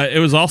 but it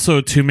was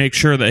also to make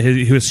sure that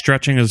he was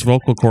stretching his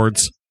vocal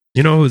cords.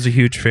 You know who's a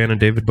huge fan of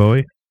David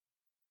Bowie?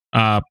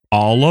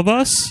 All of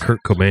us. Kurt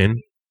Cobain.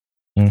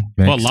 Well,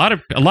 a lot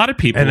of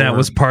people, And that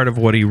was part of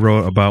what he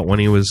wrote about when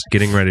he was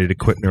getting ready to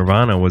quit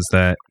Nirvana, was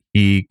that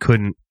he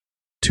couldn't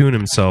tune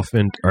himself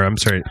in. Or I'm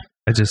sorry,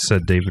 I just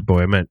said David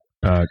Bowie. I meant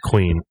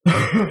Queen.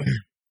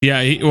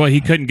 Yeah,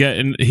 he couldn't get,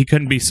 and he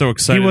couldn't be so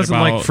excited. He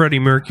wasn't like Freddie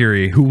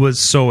Mercury, who was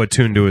so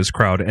attuned to his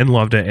crowd and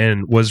loved it,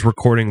 and was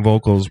recording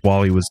vocals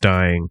while he was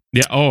dying.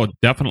 Yeah, oh,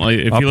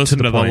 definitely. If you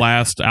listen to the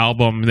last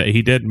album that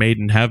he did, Made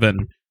in Heaven,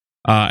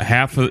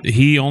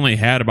 he only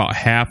had about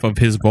half of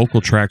his vocal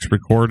tracks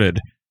recorded,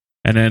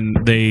 and then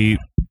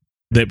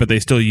but they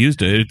still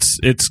used it.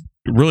 It's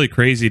really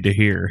crazy to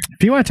hear.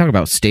 If you want to talk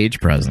about stage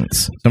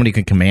presence, somebody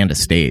can command a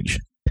stage,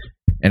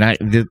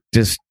 and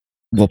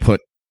we'll put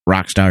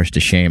rock stars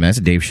to shame. That's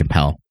Dave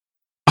Chappelle.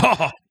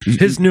 Oh,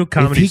 his new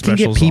comedy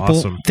special is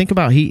awesome. Think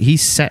about he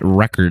set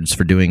records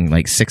for doing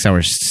like 6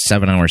 hours,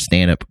 7 hour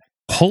stand up.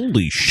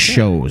 Holy shit.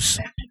 Shows.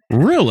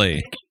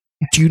 Really?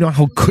 Do you know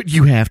how good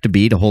you have to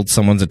be to hold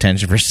someone's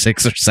attention for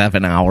 6 or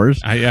 7 hours?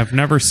 I've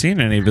never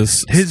seen any of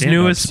his. His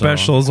newest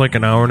special is like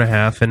an hour and a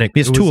half, and he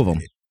has two of them.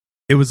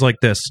 It was like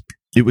this.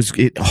 It was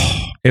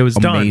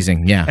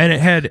amazing, done. Yeah, and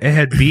it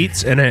had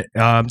beats, and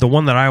the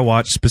one that I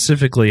watched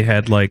specifically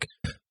had like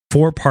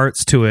 4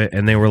 parts to it,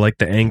 and they were like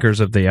the anchors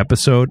of the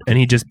episode. And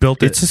he just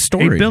built it. It's a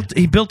story.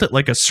 He built it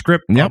like a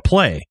script, a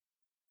play.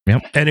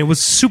 Yep, and it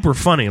was super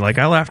funny. Like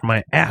I laughed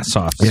my ass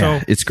off. Yeah,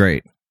 so it's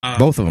great.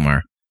 Both of them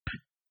are.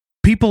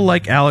 People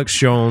like Alex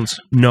Jones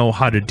know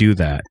how to do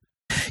that.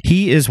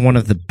 He is one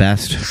of the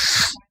best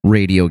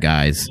radio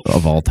guys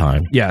of all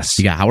time. Yes,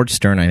 you got Howard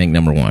Stern, I think,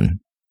 number 1.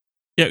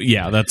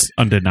 Yeah, that's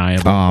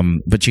undeniable.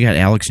 But you got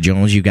Alex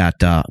Jones, you got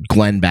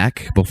Glenn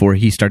Beck before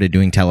he started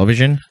doing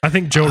television. I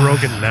think Joe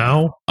Rogan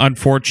now.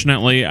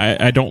 Unfortunately,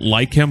 I don't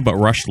like him, but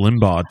Rush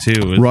Limbaugh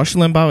too. Rush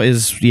Limbaugh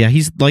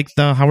he's like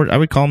the Howard. I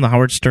would call him the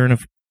Howard Stern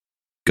of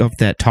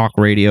that talk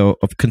radio,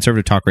 of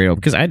conservative talk radio,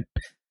 because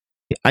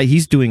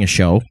he's doing a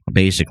show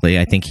basically.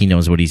 I think he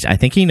knows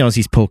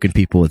he's poking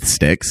people with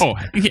sticks. Oh,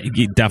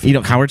 yeah,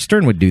 definitely. Howard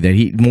Stern would do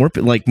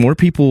that. More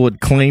people would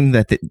claim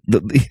that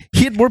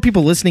he had more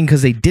people listening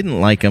because they didn't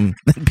like him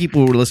than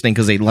people who were listening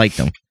because they liked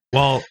him.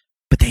 Well,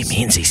 but they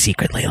means they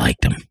secretly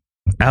liked him.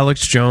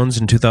 Alex Jones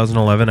in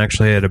 2011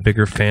 actually had a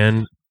bigger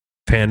fandom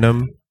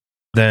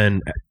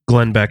than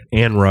Glenn Beck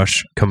and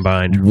Rush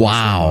combined.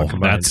 Wow,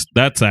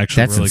 that's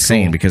actually really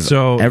insane cool. Because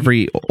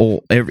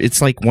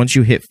it's like once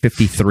you hit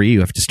 53, you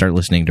have to start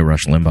listening to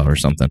Rush Limbaugh or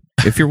something.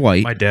 If you're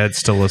white, my dad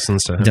still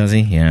listens to him. Does he?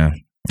 Yeah.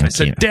 I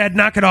said, "Dad,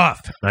 knock it off."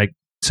 I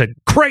said,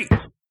 "Great."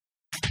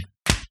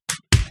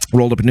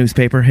 Rolled up a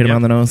newspaper, hit him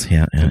on the nose.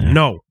 Yeah.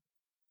 No,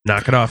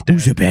 knock it off, Dad.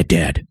 Who's a bad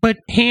dad? But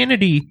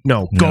Hannity.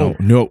 No, go.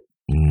 No.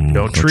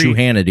 Don't you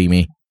Hannity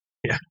me.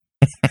 Yeah.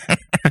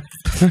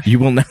 You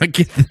will not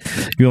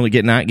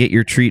get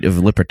your treat of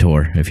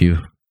Lipitor if you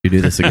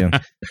do this again.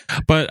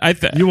 But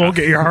you won't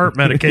get your heart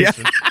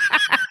medication.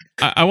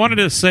 I wanted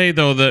to say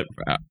though that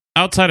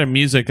outside of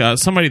music,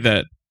 somebody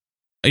that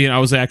I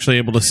was actually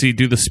able to see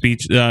do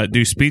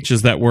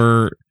speeches that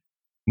were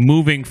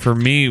moving for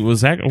me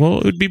was it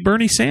would be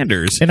Bernie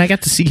Sanders, and I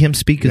got to see him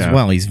speak as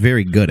well. He's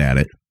very good at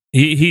it.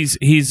 He's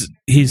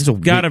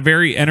got a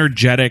very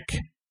energetic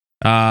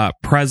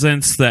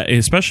presence, that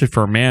especially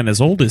for a man as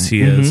old as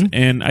he is.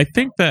 And I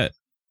think that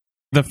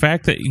the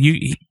fact that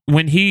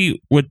when he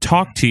would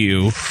talk to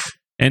you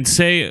and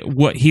say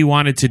what he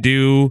wanted to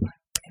do,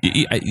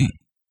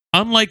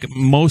 unlike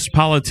most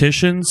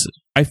politicians,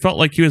 I felt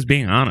like he was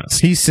being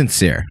honest. He's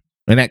sincere,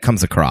 and that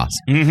comes across.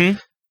 You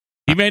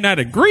may not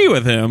agree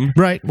with him,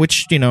 right?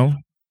 Which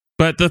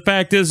but the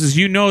fact is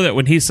that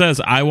when he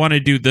says I want to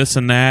do this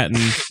and that and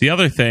the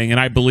other thing, and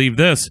I believe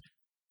this,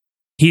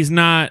 he's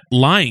not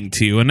lying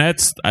to you. And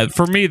that's,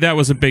 for me, that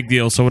was a big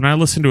deal. So when I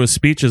listened to his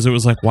speeches, it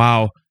was like,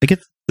 wow,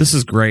 this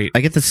is great.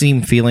 I get the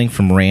same feeling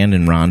from Rand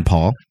and Ron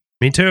Paul.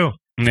 Me too.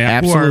 Yeah.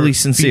 Absolutely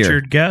sincere.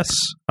 Featured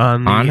guests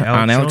on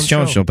Alex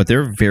Jones show, but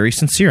they're very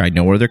sincere. I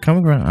know where they're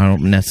coming from. I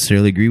don't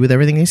necessarily agree with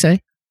everything they say,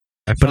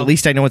 but at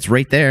least I know it's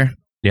right there.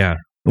 Yeah.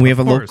 We have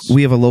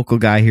a local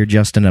guy here,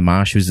 Justin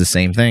Amash, who's the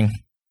same thing.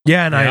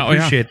 Yeah, and I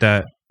appreciate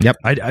that. Yep.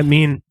 I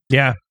mean,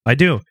 yeah, I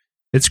do.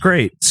 It's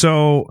great.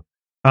 So,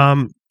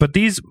 but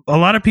a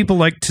lot of people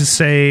like to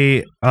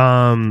say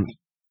that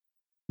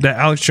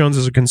Alex Jones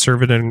is a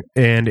conservative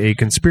and a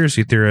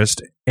conspiracy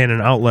theorist and an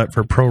outlet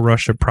for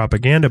pro-Russia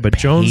propaganda, but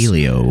Jones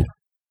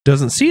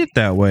doesn't see it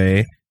that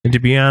way. And to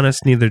be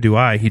honest, neither do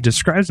I. He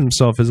describes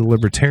himself as a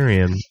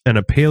libertarian and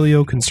a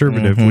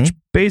paleo-conservative, which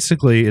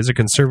basically is a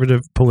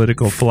conservative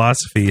political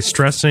philosophy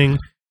stressing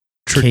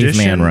tradition,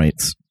 caveman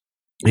rights.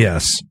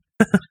 Yes.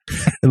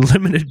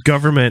 Limited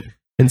government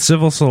and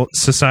civil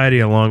society,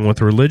 along with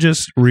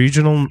religious,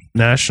 regional,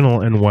 national,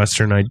 and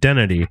Western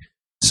identity.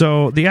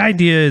 So the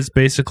idea is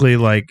basically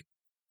like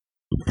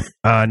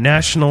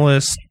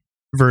nationalist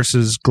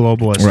versus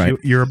globalist. Right.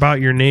 You're about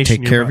your nation.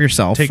 Take care of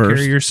yourself first. Take care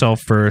of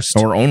yourself first.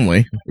 Or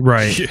only.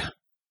 Right.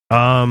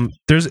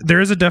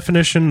 There is a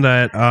definition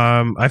that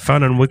I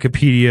found on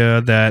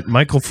Wikipedia that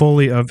Michael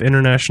Foley of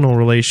International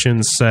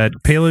Relations said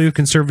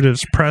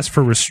paleoconservatives press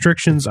for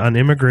restrictions on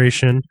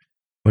immigration,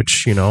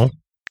 which,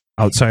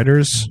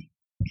 outsiders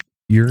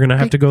you're gonna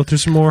have to go through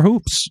some more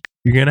hoops.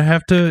 You're gonna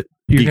have to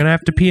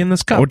pee in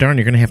this cup. Oh darn,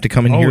 you're gonna have to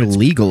come in here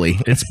legally.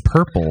 It's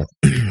purple.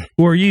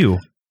 Who are you?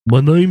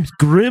 My name's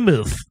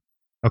Grimace.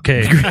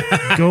 Okay,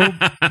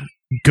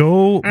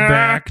 go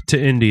back to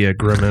India,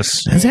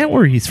 Grimace. Is that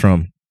where he's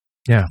from?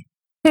 Yeah.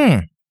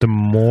 The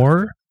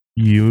more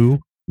you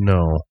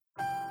know.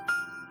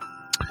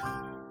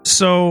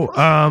 So,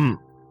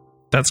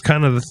 that's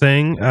kind of the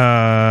thing.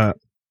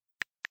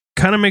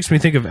 Kind of makes me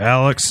think of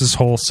Alex's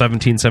whole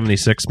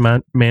 1776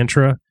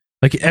 mantra.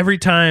 Like every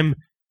time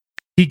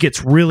he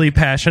gets really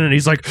passionate,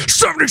 he's like,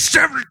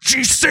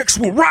 77G6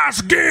 will rise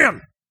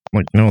again.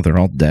 Like, no, they're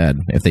all dead.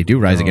 If they do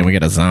rise again, we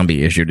got a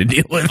zombie issue to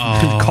deal with.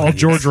 Call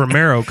George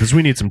Romero because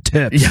we need some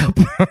tips. Yep.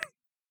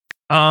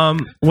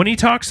 When he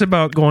talks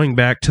about going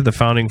back to the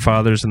founding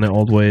fathers and the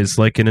old ways,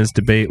 like in his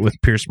debate with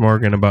Piers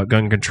Morgan about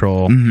gun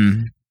control,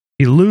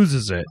 he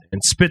loses it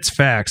and spits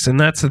facts. And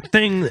that's the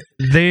thing.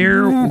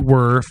 There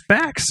were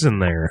facts in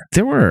there.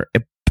 There were.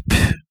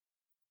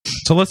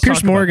 So let's Piers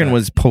talk about Morgan that.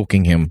 was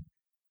poking him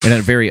in a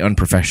very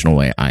unprofessional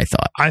way, I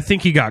thought. I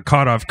think he got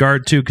caught off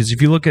guard too, because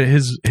if you look at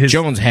his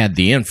Jones had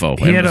the info.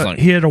 he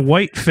had a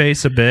white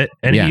face a bit,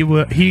 and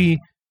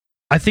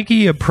I think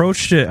he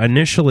approached it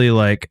initially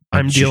like,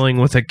 I'm dealing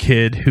with a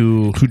kid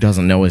who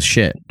doesn't know his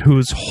shit,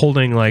 who's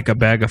holding like a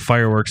bag of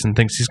fireworks and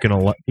thinks he's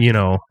gonna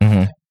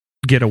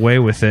get away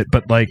with it,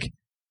 but like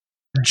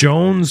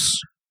Jones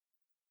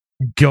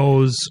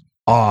goes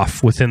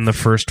off within the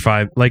first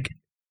 5. Like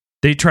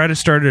they try to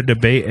start a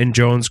debate, and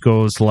Jones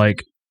goes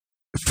like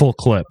full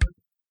clip.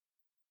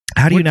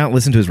 How do you not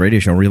listen to his radio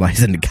show and realize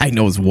that the guy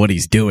knows what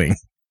he's doing?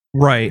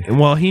 Right.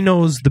 Well, he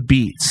knows the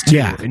beats too.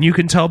 Yeah. And you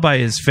can tell by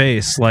his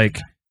face, like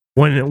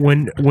when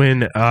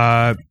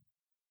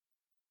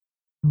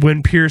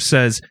Pierce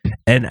says,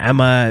 and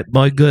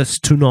my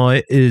guest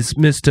tonight is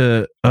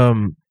Mr.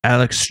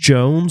 Alex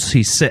Jones.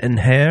 He's sitting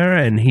here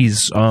and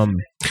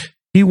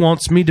he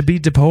wants me to be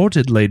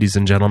deported, ladies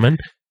and gentlemen.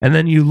 And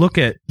then you look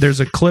at,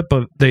 there's a clip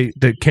of the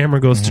camera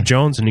goes to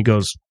Jones and he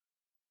goes,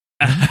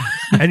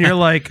 and you're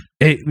like,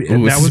 hey,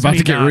 that was about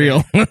to get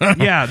real.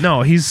 Yeah,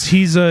 no,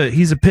 he's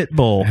a pit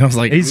bull. I was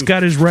like, he's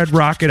got his red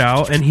rocket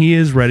out and he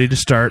is ready to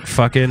start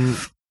fucking.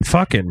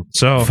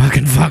 So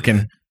fucking.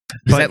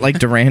 Is that like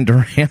Duran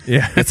Duran?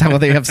 Yeah, that's how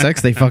they have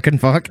sex. They fucking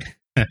fuck.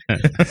 I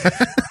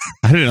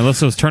didn't know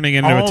this was turning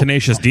into a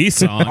Tenacious D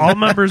song. All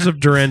members of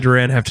Duran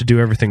Duran have to do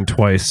everything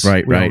twice.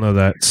 Right, we all know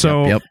that.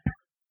 So, yep.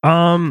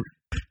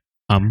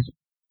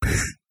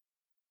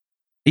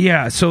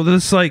 Yeah. So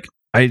this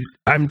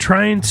I'm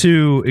trying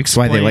to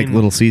explain. That's why they like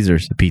Little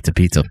Caesars. Pizza.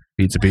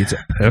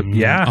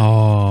 Yeah.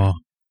 Oh.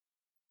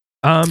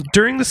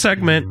 During the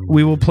segment,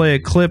 we will play a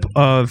clip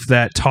of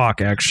that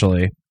talk.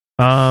 Actually,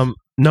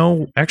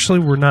 no, actually,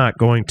 we're not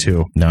going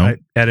to. No.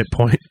 Edit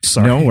point.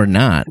 Sorry. No, we're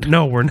not.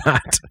 No, we're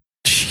not.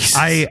 Jesus.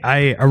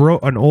 I wrote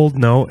an old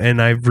note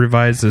and I've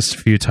revised this a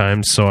few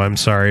times, so I'm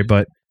sorry,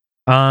 but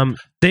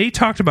they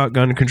talked about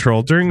gun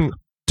control during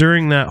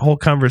that whole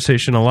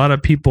conversation. A lot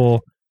of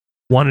people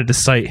wanted to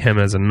cite him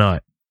as a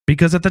nut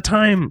because at the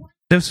time,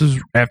 this was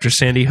after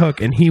Sandy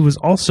Hook, and he was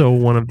also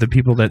one of the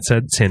people that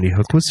said Sandy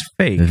Hook was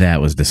fake.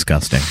 That was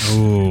disgusting.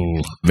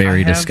 Oh,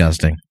 very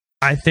disgusting.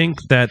 I think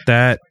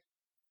that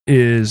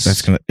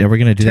is. Are we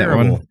gonna do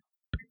terrible. that one?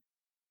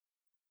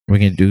 We're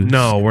gonna do.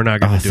 No, we're not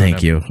gonna do.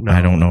 Thank you. No,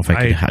 I don't know if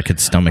I could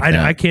stomach that.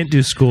 I can't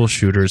do school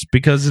shooters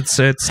because it's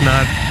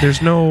not.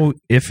 There's no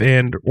if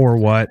and or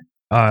what.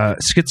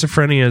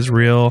 Schizophrenia is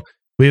real.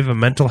 We have a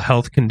mental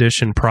health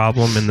condition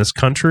problem in this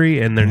country,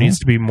 and there needs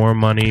to be more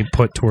money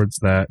put towards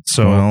that.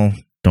 So, well,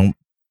 don't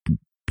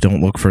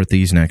look for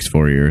these next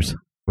 4 years.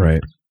 Right.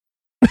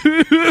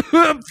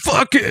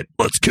 Fuck it.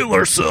 Let's kill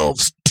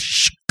ourselves.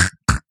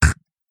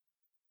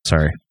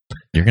 Sorry.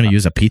 You're going to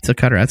use a pizza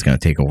cutter? That's going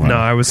to take a while. No,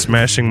 I was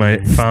smashing my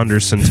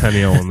Founder's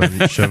Centennial and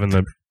then shoving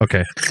the...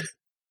 Okay.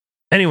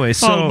 Anyway,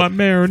 so... All my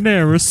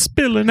marinara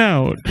spilling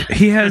out.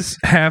 He has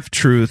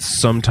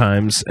half-truths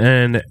sometimes,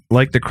 and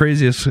like the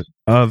craziest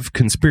of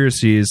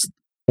conspiracies,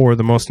 or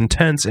the most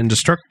intense and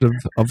destructive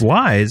of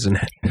lies, and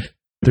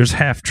there's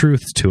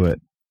half-truths to it.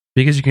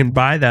 Because you can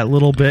buy that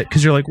little bit,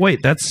 because you're like, wait,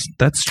 that's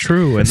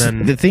true, and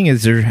then... The thing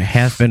is, there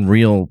have been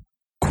real,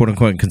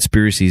 quote-unquote,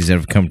 conspiracies that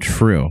have come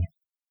true.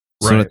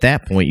 So at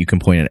that point, you can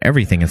point at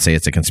everything and say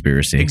it's a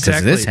conspiracy.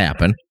 Exactly. Because this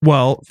happened.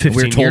 Well, 15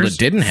 we were told years, it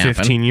didn't happen.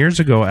 15 years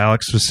ago,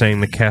 Alex was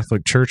saying the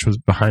Catholic Church was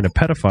behind a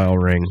pedophile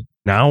ring.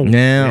 Now,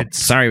 no,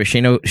 sorry, but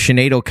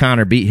Sinead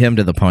O'Connor beat him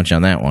to the punch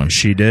on that one.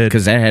 She did.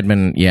 Because that had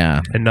been,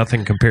 And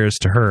nothing compares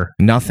to her.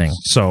 Nothing.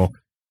 So,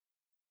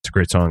 it's a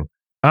great song.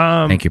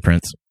 Thank you,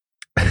 Prince.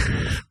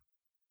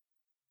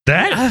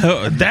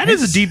 That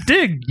is a deep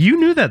dig. You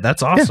knew that.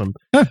 That's awesome.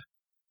 Yeah.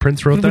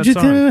 Prince wrote that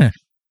song.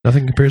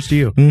 Nothing compares to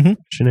you. Mm-hmm.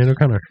 Sinead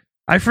O'Connor.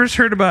 I first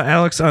heard about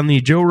Alex on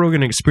the Joe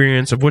Rogan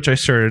Experience, of which I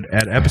started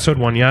at episode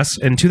 1, yes.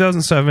 In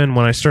 2007,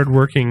 when I started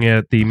working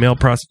at the male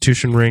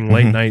prostitution ring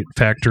late night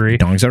factory.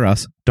 Dongs Are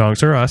Us.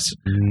 Dongs Are Us.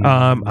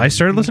 I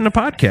started listening to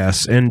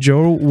podcasts, and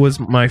Joe was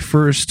my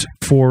first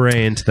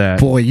foray into that.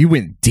 Boy, you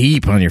went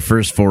deep on your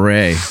first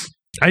foray.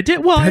 I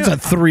did. Well, that's a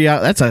 3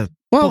 hour. That's a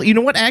Well, you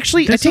know what?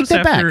 Actually, I This take was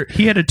that back. after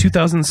he had a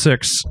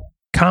 2006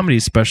 comedy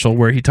special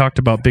where he talked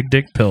about big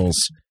dick pills.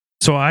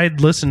 So I'd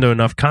listened to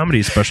enough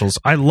comedy specials.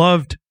 I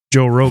loved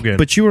Joe Rogan.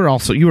 But you were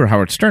a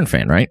Howard Stern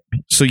fan, right?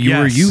 So you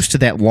were Yes. used to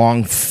that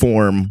long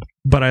form.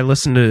 But I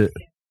listened to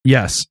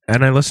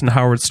and I listened to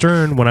Howard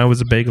Stern when I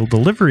was a bagel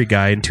delivery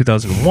guy in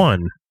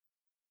 2001.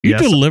 You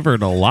Yes.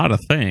 delivered a lot of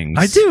things.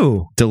 I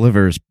do.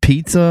 Delivers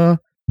pizza,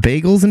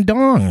 bagels, and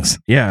dongs.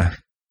 Yeah.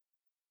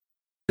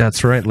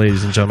 That's right,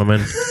 ladies and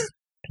gentlemen.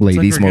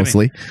 Ladies we're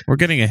mostly. We're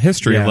getting a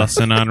history Yeah.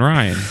 lesson on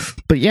Ryan.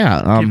 But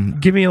yeah,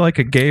 Give me like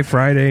a gay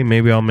Friday.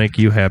 Maybe I'll make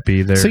you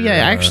happy there. so yeah,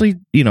 actually,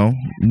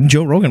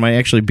 Joe Rogan might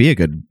actually be a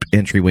good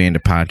entryway into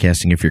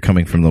podcasting if you're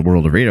coming from the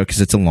world of radio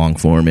because it's a long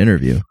form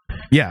interview.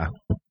 Yeah.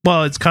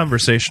 Well, it's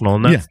conversational,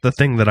 and that's the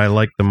thing that I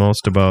like the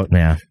most about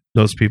Yeah.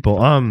 those people.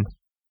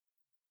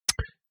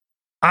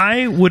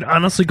 I would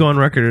honestly go on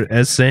record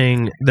as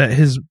saying that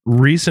his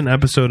recent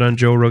episode on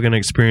Joe Rogan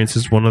Experience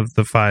is one of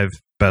the 5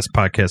 best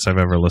podcasts I've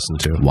ever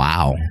listened to.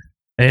 Wow.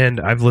 And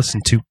I've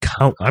listened to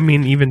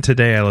even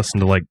today I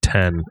listened to like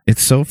 10.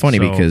 It's so funny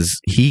So- because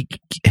he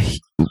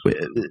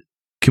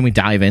can we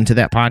dive into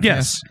that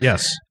podcast?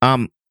 Yes.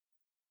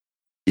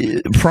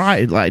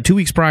 Like 2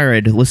 weeks prior,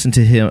 I'd listened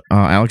to him,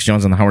 Alex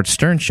Jones on the Howard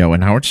Stern show,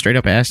 and Howard straight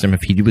up asked him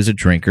if he was a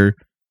drinker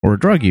or a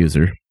drug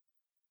user.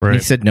 And he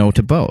Right. said no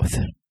to both.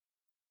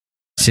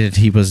 Said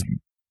he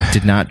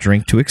did not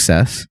drink to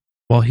excess.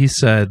 Well, he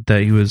said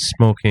that he was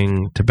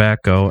smoking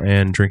tobacco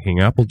and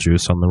drinking apple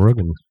juice on the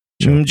Rogan.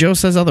 Joe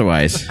says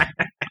otherwise.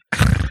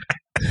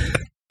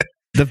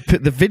 The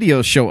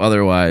videos show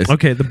otherwise.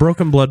 Okay, the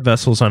broken blood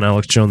vessels on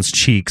Alex Jones'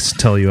 cheeks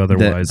tell you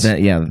otherwise.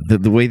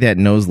 The way that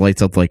nose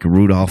lights up like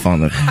Rudolph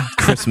on the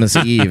Christmas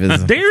Eve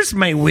is. There's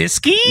my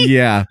whiskey.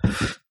 Yeah.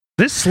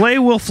 This sleigh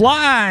will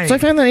fly. So I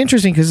find that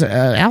interesting because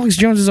Alex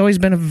Jones has always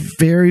been a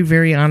very,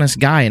 very honest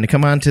guy, and to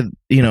come on to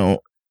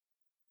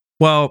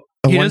well,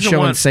 a he one doesn't show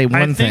want- and say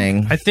one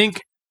thing. I think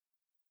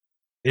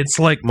it's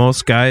like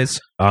most guys.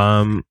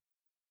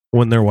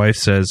 When their wife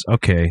says,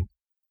 "Okay,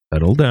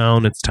 settle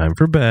down. It's time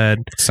for bed,"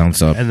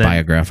 Sounds and then-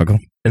 biographical.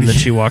 and then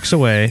she walks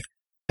away,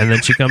 and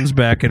then she comes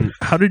back and,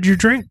 "How did your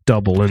drink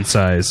double in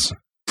size?"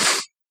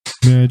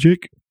 Magic.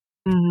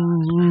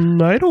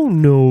 I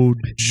don't know.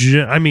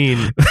 I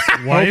mean,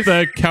 Hope wife.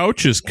 that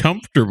couch is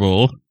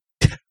comfortable.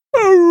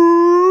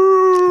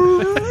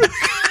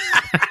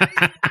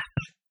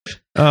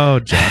 Oh,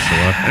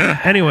 Joshua.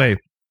 Anyway,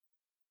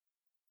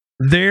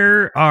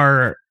 there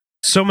are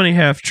so many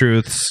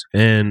half-truths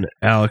in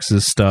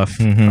Alex's stuff.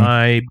 Mhm.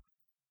 I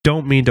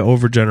don't mean to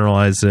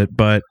overgeneralize it,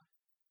 but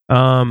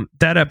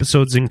that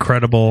episode's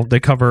incredible. They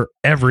cover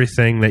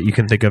everything that you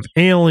can think of.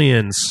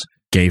 Aliens,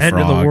 Gay end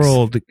frogs. of the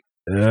world.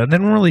 They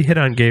don't really hit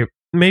on gay.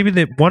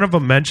 Maybe one of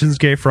them mentions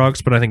gay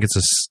frogs, but I think it's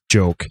a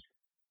joke.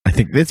 I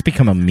think it's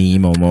become a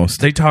meme almost.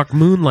 They talk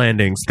moon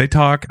landings. They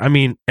talk,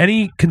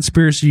 any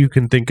conspiracy you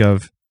can think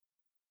of,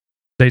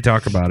 they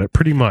talk about it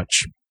pretty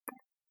much.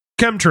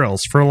 Chemtrails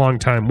for a long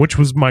time, which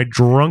was my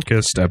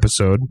drunkest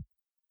episode.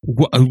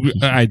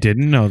 I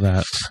didn't know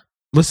that.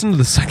 Listen to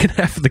the second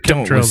half of the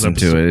Don't chemtrails listen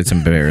episode. to it. It's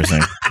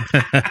embarrassing.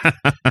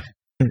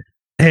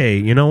 Hey,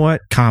 you know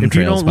what? Comtrails, If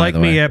you don't by like the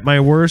me way. at my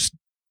worst,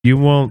 you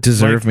won't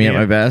Deserve like me at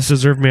my best.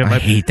 Deserve me at my I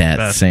hate that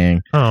best.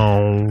 saying.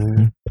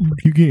 Oh,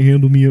 You can't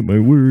handle me at my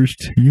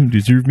worst. You don't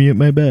deserve me at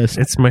my best.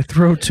 it's my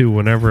throat too.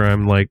 Whenever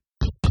I'm like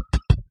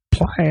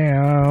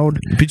proud.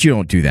 But you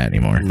don't do that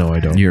anymore. No, I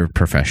don't. You're a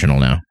professional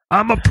now.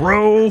 I'm a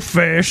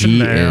professional.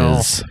 He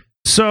is.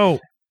 So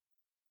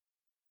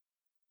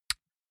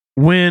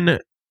when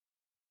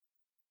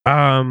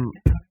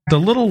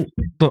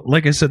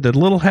like I said, the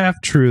little half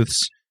truths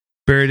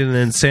buried in the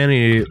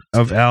insanity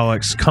of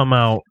Alex come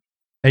out,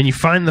 and you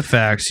find the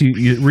facts,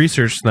 you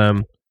research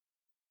them,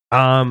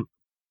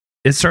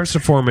 it starts to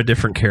form a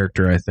different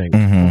character, I think.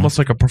 Mhm. Almost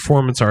like a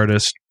performance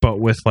artist, but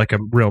with like a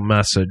real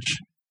message.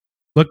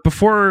 Look,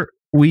 before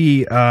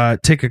we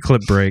take a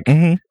clip break,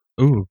 Mm-hmm.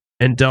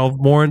 and delve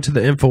more into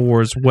the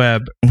InfoWars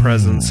web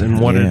presence and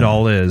what it yeah.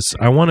 all is,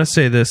 I want to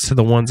say this to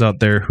the ones out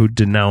there who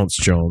denounce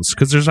Jones,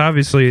 because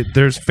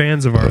there's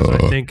fans of ours,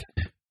 I think,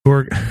 who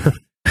are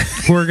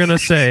who are gonna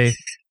say,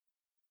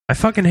 "I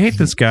fucking hate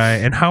this guy,"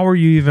 and how are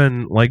you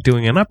even like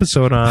doing an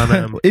episode on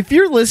him? If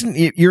you're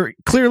listening, you're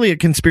clearly a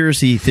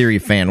conspiracy theory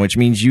fan, which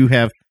means you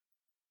have.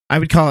 I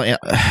would call it.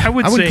 I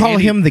would say call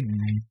any- him the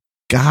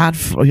God.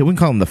 I wouldn't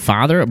call him the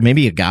father.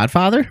 Maybe a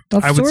godfather.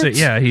 Of I would say, sorts?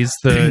 yeah, he's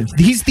the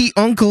He's the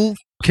uncle.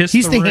 kiss.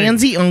 He's the ring.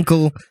 handsy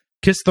uncle.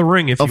 Kiss the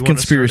ring if of you want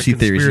to start a conspiracy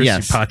theories,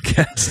 yes.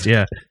 podcast.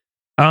 Yeah.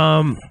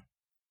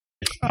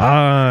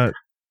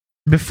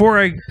 Before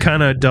I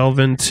kind of delve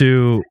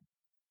into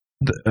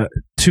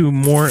to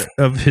more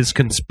of his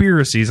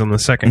conspiracies on the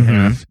 2nd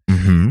half,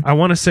 Mm-hmm. I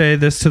want to say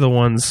this to the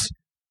ones,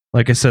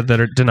 like I said,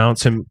 that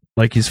denounce him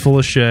like he's full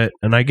of shit,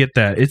 and I get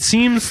that. It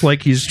seems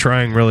like he's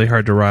trying really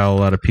hard to rile a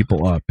lot of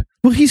people up.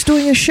 Well, he's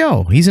doing a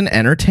show. He's an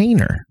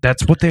entertainer.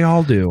 That's what they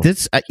all do.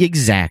 That's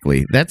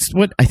exactly. That's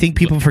what I think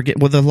people forget.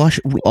 With a lush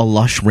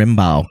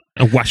Rimbaugh.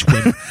 A wash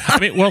queen. I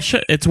mean, well,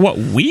 shit, it's what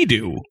we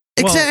do.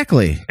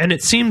 Exactly. And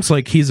it seems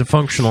like he's a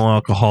functional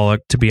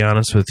alcoholic, to be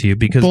honest with you,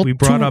 because we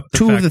brought up the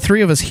two fact, of the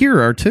three of us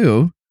here are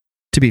too.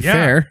 To be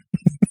fair,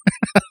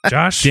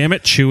 Josh, Damn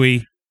it,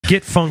 Chewy.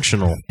 get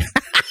functional.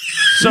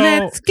 So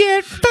let's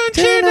get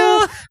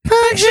functional.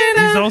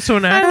 he's also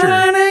an actor.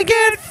 I wanna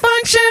get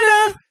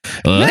functional.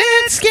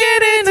 Let's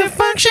get into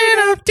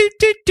functional. Doot,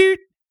 doot, doot.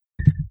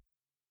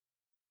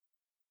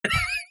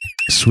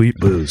 Sweet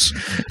booze.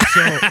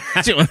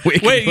 So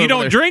Wait, you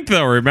don't drink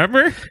though,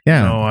 remember?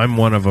 Yeah, no, I'm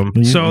one of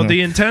them. So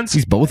the intense.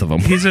 he's both of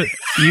them.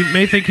 You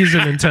may think he's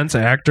an intense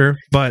actor,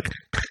 but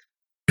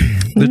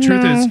the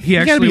truth is, he you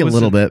gotta actually be a was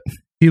little bit.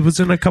 He was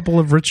in a couple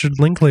of Richard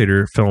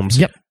Linklater films.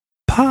 Yep.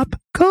 Pop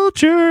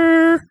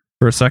culture.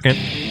 For a second.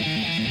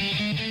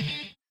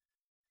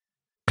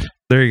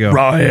 There you go.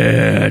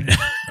 Ryan.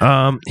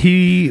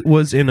 He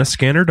was in A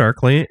Scanner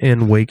Darkly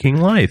and Waking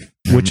Life,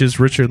 which is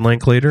Richard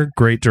Linklater,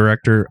 great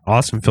director,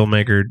 awesome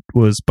filmmaker,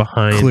 was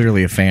behind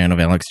Clearly a fan of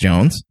Alex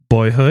Jones.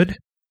 Boyhood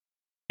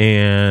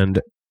and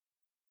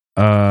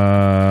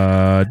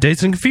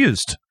Dazed and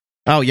Confused.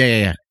 Oh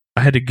yeah.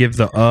 I had to give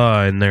the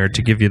in there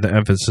to give you the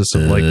emphasis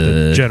of like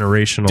the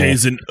generational.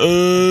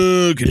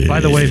 By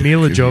the way,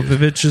 Mila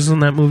Jovovich is in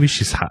that movie.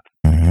 She's hot.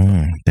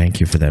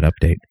 Thank you for that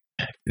update.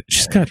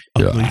 She's got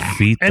ugly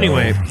feet. Though.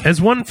 Anyway, as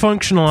one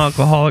functional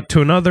alcoholic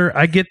to another,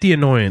 I get the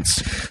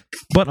annoyance.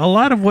 But a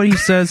lot of what he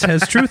says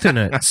has truth in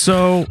it.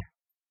 So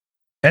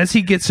as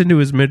he gets into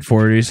his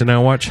mid-40s and I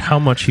watch how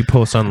much he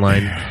posts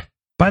online.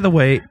 By the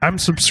way, I'm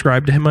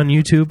subscribed to him on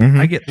YouTube. Mhm.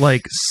 I get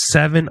like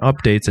 7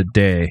 updates a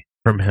day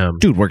from him.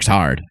 Dude works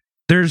hard.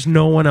 There's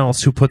no one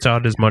else who puts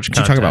out as much You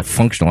content. talk about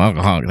functional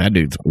alcoholic. That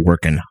dude's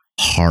working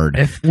hard.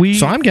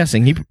 So I'm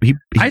guessing he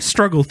I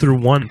struggle through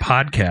one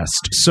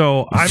podcast.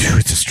 So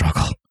it's a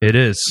struggle. It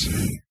is.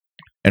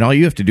 And all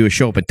you have to do is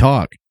show up and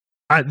talk.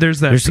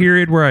 There's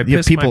period where I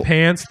piss my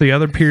pants. The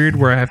other period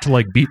where I have to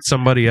like beat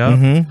somebody up.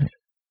 Mm-hmm.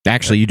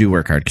 Actually, you do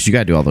work hard because you got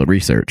to do all the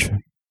research.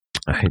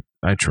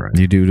 I try.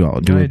 You do a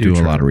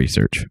lot of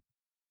research.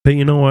 But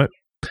you know what?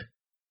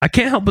 I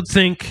can't help but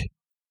think,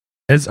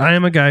 as I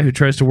am a guy who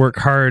tries to work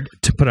hard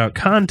to put out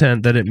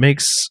content, that it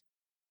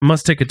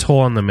must take a toll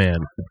on the man.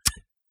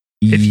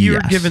 If you're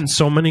given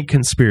so many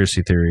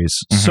conspiracy theories,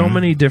 so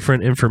many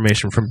different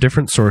information from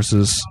different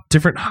sources,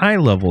 different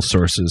high-level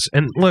sources,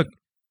 and look,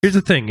 here's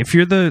the thing. If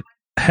you're the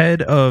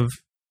head of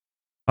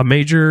a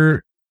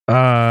major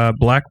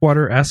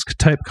Blackwater-esque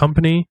type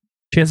company,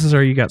 chances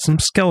are you got some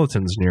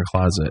skeletons in your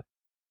closet.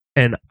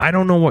 And I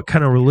don't know what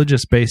kind of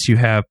religious base you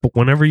have, but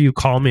whenever you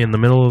call me in the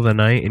middle of the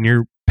night and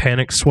you're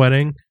panic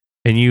sweating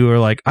and you are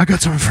like, I got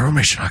some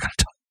information I got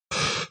to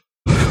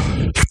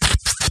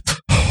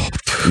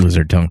tell.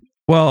 Lizard tongue.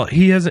 Well,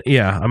 he hasn't.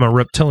 Yeah, I'm a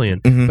reptilian,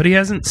 but he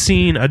hasn't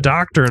seen a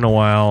doctor in a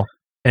while.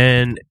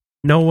 And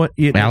know what?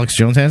 Alex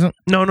Jones hasn't?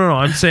 No.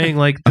 I'm saying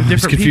like the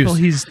different people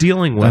he's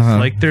dealing with.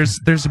 Like there's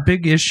a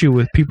big issue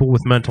with people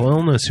with mental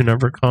illness who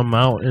never come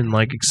out and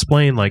like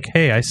explain like,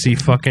 hey, I see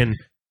fucking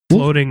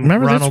floating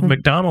Ronald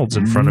McDonald's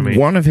in front of me.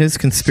 One of his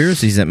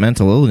conspiracies that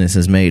mental illness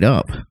is made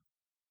up,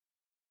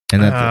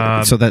 and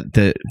that so that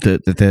the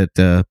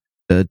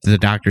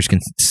doctors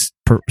can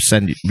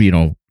send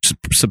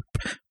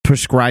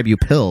prescribe you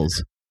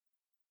pills.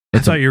 I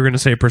thought you were going to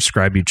say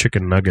prescribe you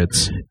chicken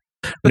nuggets.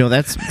 No,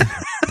 that's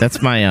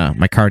my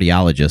my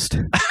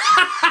cardiologist.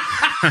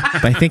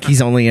 But I think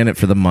he's only in it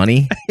for the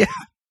money. Yeah,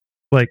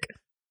 like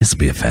this will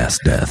be a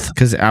fast death.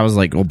 Because I was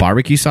like, "Well,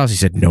 barbecue sauce." He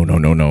said, "No,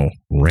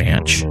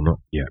 ranch." No.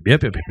 Yeah,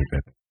 yep.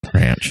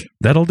 Ranch.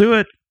 That'll do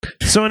it.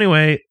 So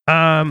anyway,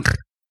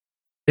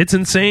 it's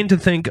insane to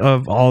think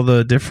of all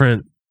the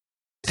different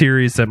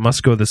theories that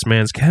must go this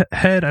man's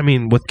head. I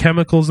mean, with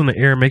chemicals in the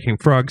air making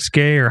frogs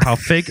gay, or how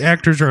fake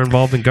actors are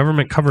involved in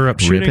government cover-up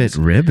shootings.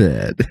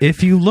 Ribbit.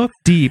 If you look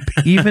deep,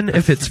 even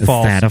if it's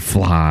false, is that a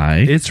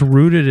fly? It's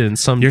rooted in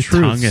some Your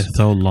truths. tongue is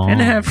so long. And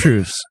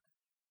half-truths.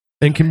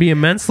 And can be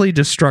immensely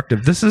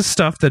destructive. This is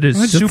stuff that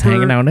is just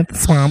hanging out at the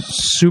swamp.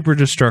 Super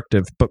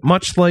destructive. But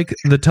much like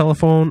the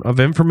telephone of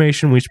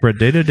information we spread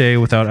day to day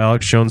without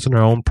Alex Jones in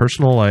our own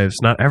personal lives,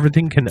 not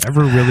everything can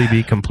ever really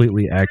be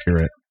completely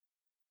accurate.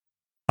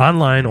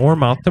 Online or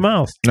mouth to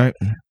mouth. Right.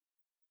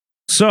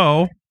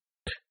 So,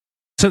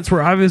 since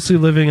we're obviously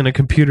living in a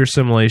computer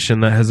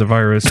simulation that has a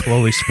virus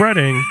slowly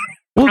spreading,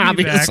 we'll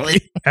be back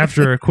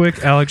after a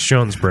quick Alex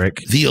Jones break.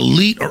 The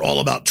elite are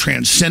all about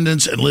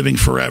transcendence and living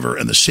forever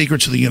and the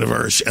secrets of the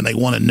universe, and they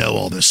want to know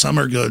all this. Some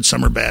are good,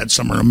 some are bad,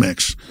 some are a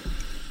mix.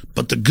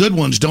 But the good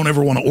ones don't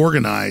ever want to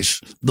organize.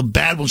 The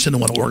bad ones tend to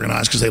want to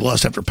organize because they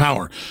lust after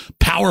power.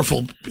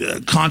 Powerful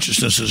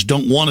consciousnesses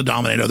don't want to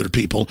dominate other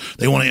people.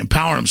 They want to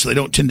empower them, so they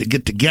don't tend to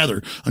get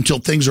together until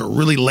things are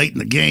really late in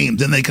the game.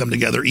 Then they come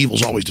together.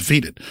 Evil's always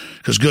defeated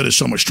because good is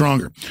so much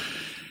stronger.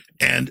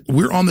 And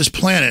we're on this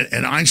planet,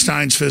 and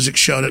Einstein's physics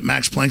showed it,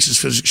 Max Planck's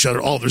physics showed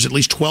it all. There's at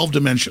least 12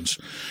 dimensions.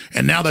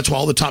 And now that's why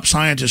all the top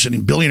scientists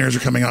and billionaires are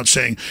coming out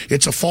saying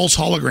it's a false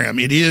hologram.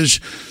 It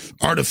is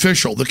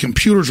artificial. The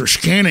computers are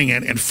scanning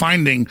it and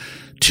finding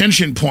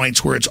tension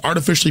points where it's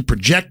artificially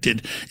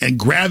projected and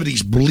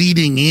gravity's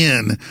bleeding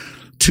in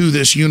to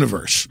this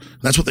universe.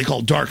 That's what they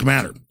call dark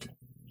matter.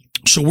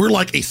 So we're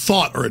like a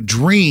thought or a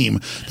dream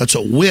that's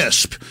a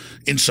wisp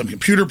in some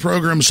computer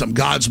program, some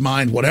God's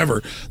mind,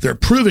 whatever. They're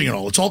proving it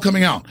all. It's all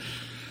coming out.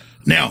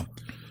 Now,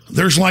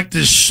 there's like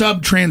this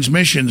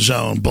sub-transmission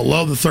zone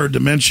below the third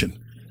dimension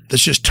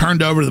that's just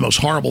turned over to the most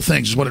horrible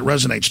things is what it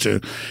resonates to.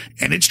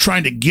 And it's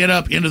trying to get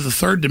up into the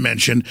third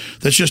dimension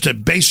that's just a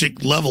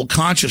basic level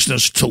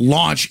consciousness to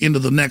launch into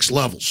the next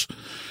levels.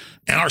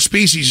 And our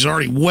species is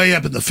already way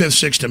up in the fifth,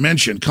 sixth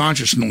dimension,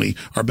 consciously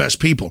our best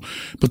people.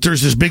 But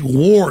there's this big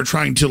war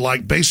trying to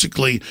like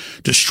basically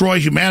destroy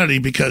humanity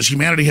because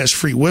humanity has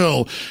free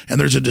will and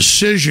there's a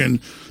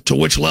decision to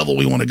which level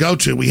we want to go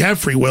to. We have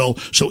free will,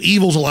 so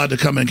evil's allowed to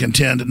come and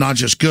contend, not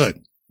just good.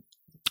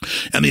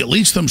 And the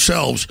elites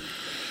themselves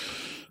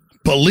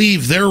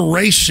believe they're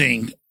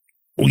racing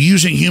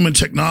using human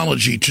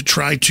technology to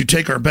try to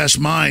take our best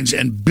minds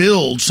and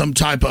build some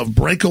type of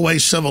breakaway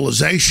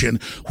civilization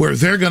where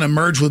they're going to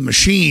merge with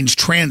machines,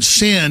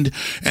 transcend,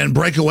 and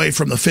break away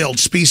from the failed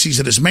species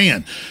that is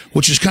man,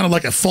 which is kind of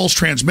like a false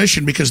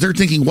transmission because they're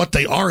thinking what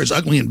they are is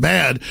ugly and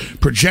bad,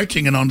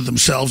 projecting it onto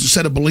themselves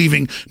instead of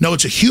believing, no,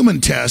 it's a human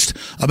test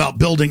about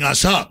building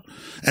us up.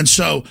 And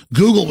so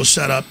Google was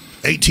set up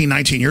 18,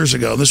 19 years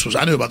ago.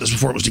 I knew about this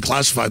before it was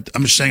declassified.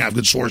 I'm just saying I have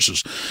good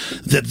sources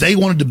that they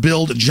wanted to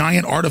build a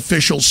giant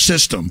artificial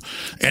system.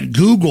 And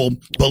Google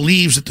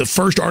believes that the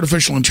first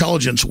artificial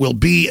intelligence will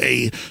be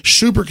a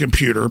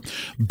supercomputer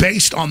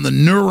based on the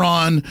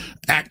neuron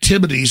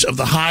activities of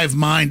the hive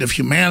mind of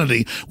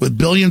humanity with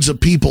billions of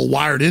people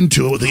wired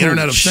into it with the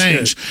Internet of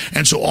Things.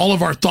 And so all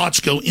of our thoughts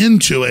go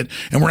into it.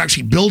 And we're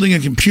actually building a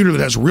computer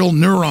that has real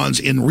neurons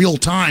in real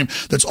time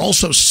that's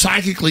also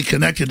psychically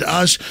connected to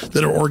us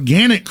that are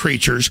organic creatures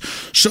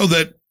so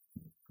that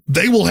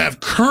they will have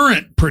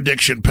current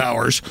prediction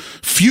powers,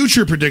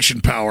 future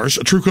prediction powers,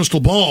 a true crystal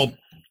ball.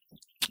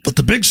 But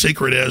the big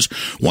secret is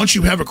once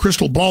you have a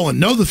crystal ball and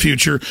know the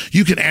future,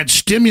 you can add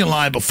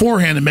stimuli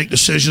beforehand and make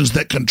decisions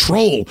that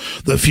control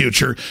the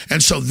future.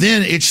 And so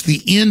then it's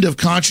the end of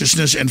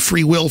consciousness and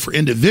free will for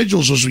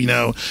individuals, as we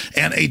know,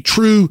 and a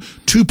true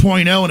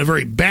 2.0 in a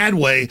very bad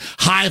way,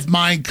 hive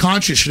mind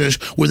consciousness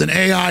with an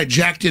AI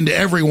jacked into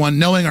everyone,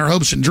 knowing our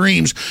hopes and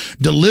dreams,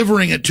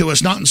 delivering it to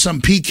us, not in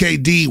some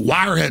PKD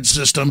wirehead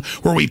system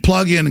where we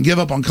plug in and give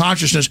up on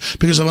consciousness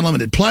because of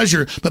unlimited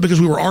pleasure, but because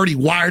we were already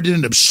wired in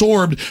and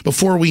absorbed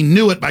before we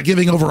knew it by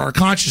giving over our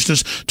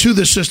consciousness to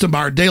this system by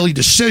our daily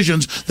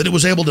decisions that it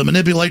was able to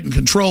manipulate and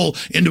control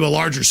into a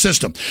larger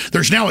system.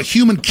 There's now a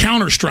human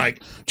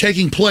counterstrike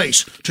taking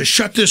place to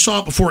shut this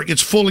off before it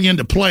gets fully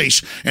into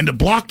place and to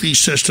block these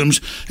systems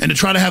and to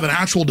try to have an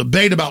actual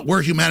debate about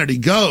where humanity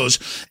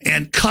goes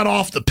and cut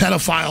off the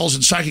pedophiles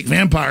and psychic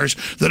vampires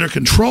that are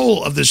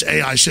control of this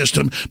AI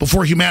system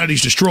before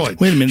humanity's destroyed.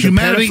 Wait a minute,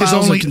 humanity the pedophiles is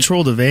only in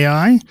control of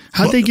AI?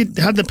 How'd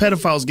the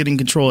pedophiles get in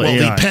control of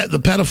AI? The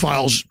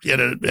pedophiles at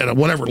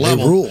a whatever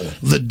level,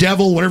 the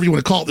devil, whatever you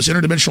want to call it, this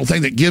interdimensional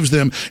thing that gives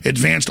them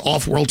advanced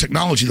off-world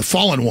technology, the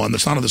fallen one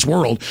that's not of this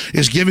world,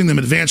 is giving them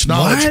advanced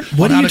knowledge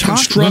on how to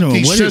construct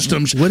these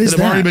systems that have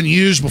already been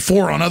used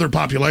before on other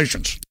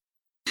populations.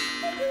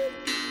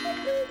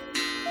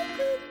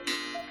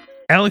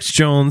 Alex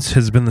Jones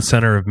has been the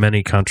center of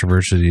many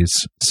controversies,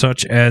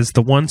 such as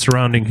the one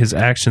surrounding his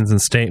actions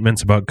and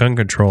statements about gun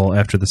control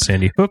after the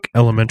Sandy Hook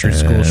Elementary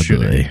School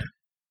shooting.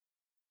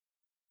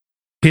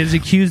 He has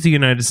accused the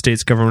United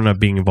States government of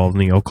being involved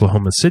in the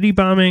Oklahoma City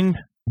bombing.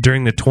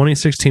 During the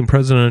 2016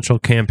 presidential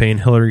campaign,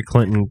 Hillary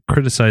Clinton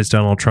criticized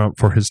Donald Trump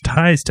for his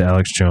ties to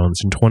Alex Jones.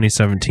 In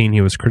 2017,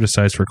 he was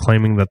criticized for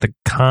claiming that the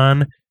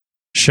Khan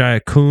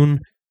Shaykhun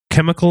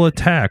chemical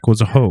attack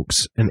was a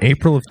hoax. In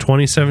April of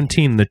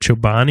 2017, the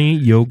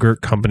Chobani Yogurt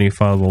Company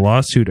filed a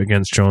lawsuit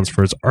against Jones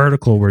for his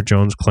article where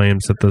Jones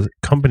claims that the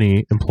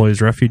company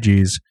employs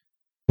refugees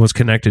was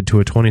connected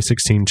to a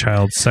 2016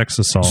 child sex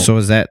assault. So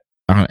is that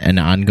an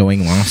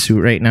ongoing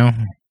lawsuit right now?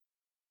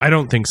 I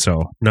don't think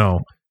so.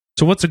 No.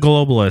 So what's a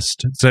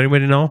globalist? Does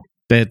anybody know?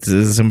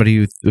 That's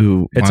somebody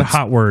who it's a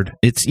hot word.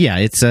 It's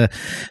a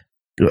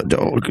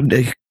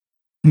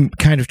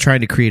kind of trying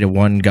to create a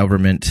one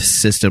government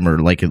system or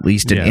like at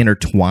least an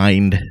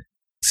intertwined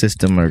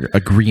system or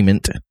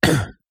agreement.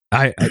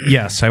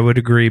 Yes, I would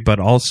agree, but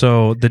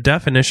also the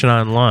definition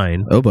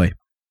online. Oh boy.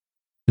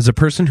 Is a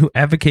person who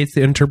advocates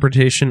the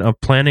interpretation of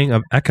planning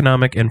of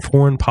economic and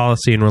foreign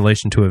policy in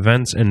relation to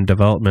events and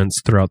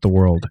developments throughout the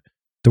world.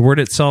 The word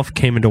itself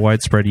came into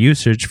widespread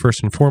usage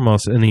first and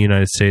foremost in the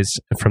United States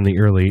from the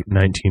early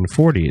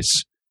 1940s.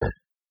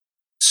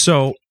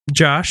 So,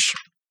 Josh,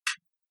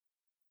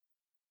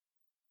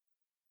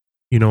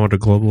 you know what a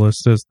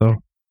globalist is, though?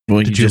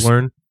 Well, Did you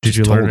learn? Did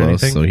you learn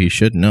anything? So he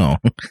should know.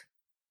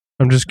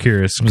 I'm just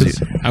curious.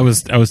 I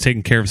was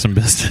taking care of some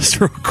business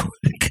real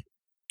quick.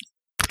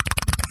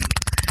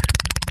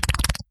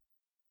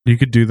 You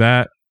could do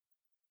that.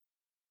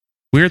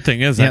 Weird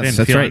thing is, I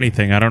didn't feel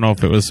anything. I don't know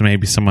if it was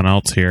maybe someone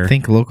else here.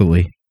 Think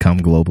locally,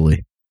 come globally.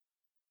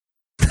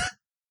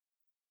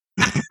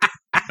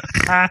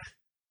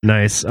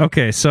 Nice.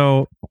 Okay,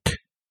 so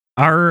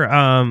our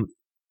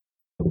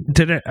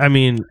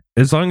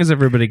as long as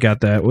everybody got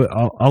that,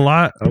 a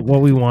lot of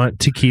what we want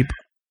to keep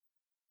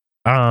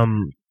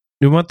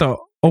we want the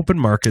open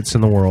markets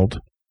in the world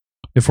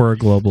if we're a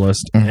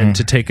globalist and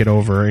to take it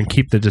over and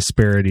keep the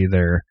disparity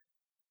there.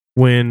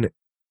 When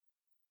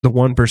the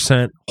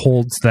 1%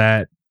 holds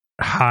that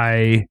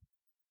high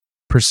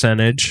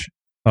percentage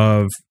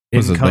of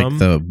Was income. it like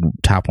the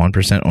top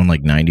 1% own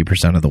like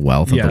 90% of the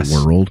wealth of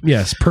the world?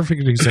 Yes,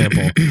 perfect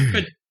example.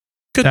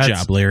 Good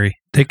job, Larry.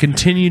 They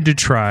continue to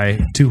try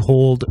to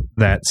hold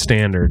that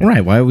standard.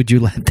 Right. Why would you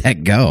let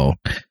that go?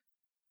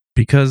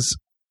 Because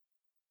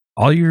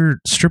all your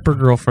stripper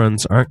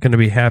girlfriends aren't going to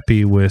be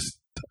happy with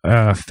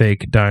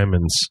fake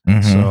diamonds.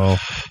 So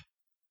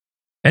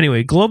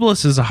anyway,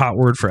 globalist is a hot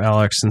word for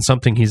Alex and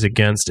something he's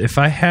against. If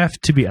I have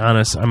to be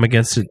honest, I'm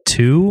against it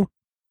too.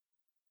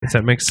 If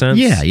that makes sense?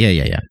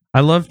 Yeah. I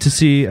love to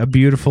see a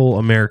beautiful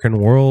American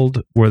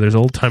world where there's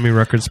old-timey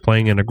records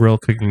playing and a grill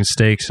cooking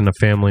steaks and a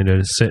family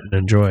to sit and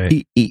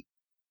enjoy.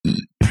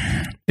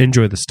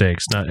 Enjoy the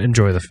steaks, not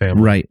enjoy the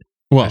family. Right.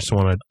 Well, I just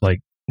want to,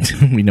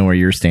 we know where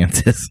your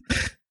stance is.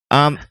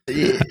 I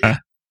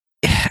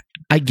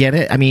get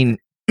it. I mean,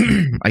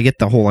 I get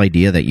the whole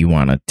idea that you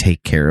want to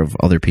take care of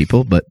other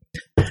people, but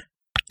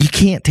you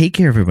can't take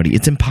care of everybody.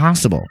 It's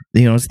impossible.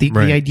 It's the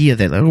idea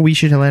that, we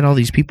should let all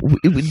these people.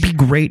 It would be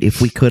great if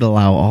we could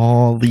allow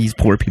all these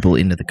poor people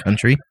into the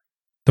country.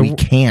 We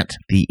can't.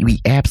 We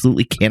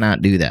absolutely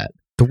cannot do that.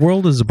 The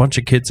world is a bunch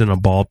of kids in a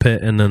ball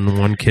pit, and then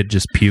one kid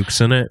just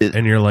pukes in it,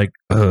 and you're like,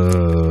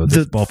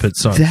 this ball pit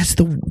sucks. That's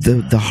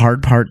the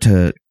hard part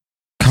to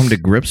come to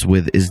grips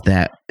with, is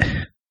that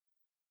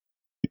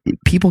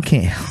people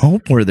can't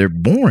help where they're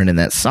born, and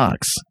that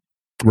sucks.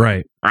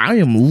 Right. I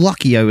am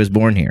lucky I was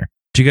born here.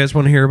 Do you guys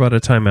want to hear about a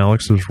time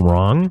Alex was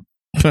wrong?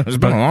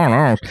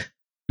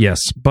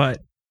 Yes, but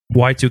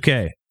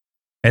Y2K.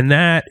 And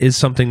that is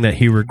something that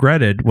he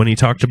regretted when he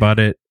talked about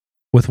it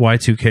with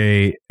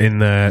Y2K in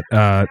that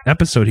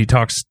episode. He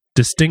talks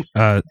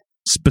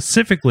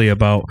specifically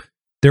about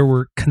there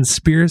were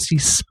conspiracy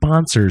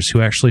sponsors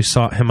who actually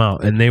sought him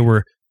out, and they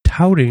were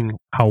touting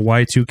how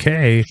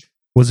Y2K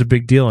was a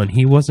big deal, and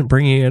he wasn't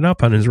bringing it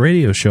up on his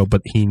radio show,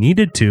 but he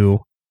needed to.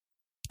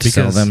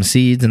 Sell them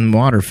seeds and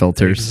water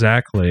filters.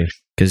 Exactly.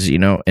 Because,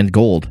 and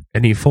gold.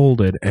 And he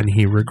folded, and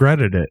he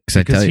regretted it.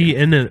 Because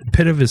in the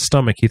pit of his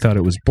stomach, he thought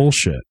it was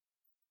bullshit.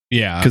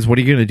 Yeah. Because what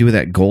are you going to do with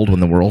that gold when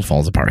the world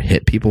falls apart?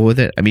 Hit people with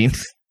it? I mean...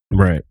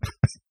 Right.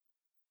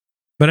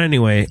 But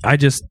anyway,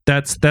 that's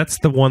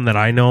the one that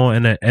I know,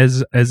 and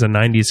as a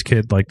 90s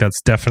kid, that's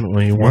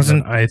definitely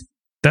one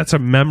that's a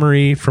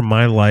memory from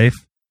my life.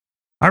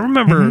 I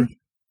remember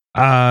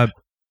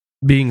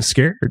being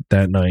scared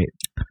that night,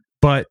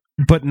 but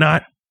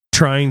not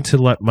trying to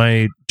let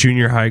my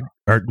junior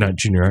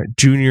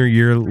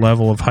year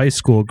level of high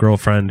school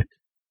girlfriend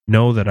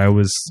know that I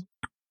was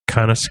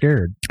kind of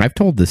scared. I've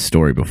told this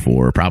story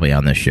before, probably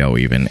on this show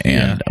even,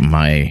 and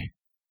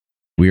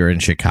we were in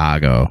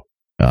Chicago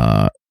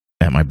at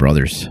my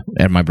brother's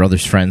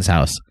friend's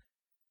house,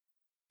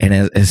 and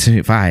as soon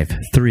as 5,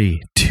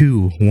 3,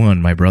 2,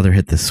 1, my brother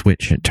hit the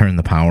switch and turned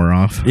the power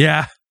off.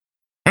 Yeah.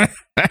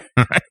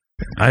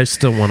 I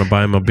still want to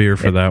buy him a beer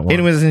for that one.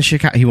 It was in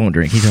Chicago. He won't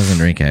drink. He doesn't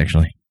drink,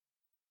 actually.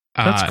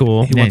 That's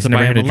cool. He wants to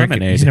buy him a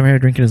lemonade. He's never had a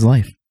drink in his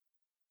life.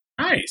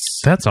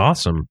 Nice. That's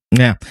awesome.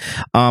 Yeah.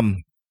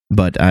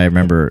 But I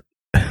remember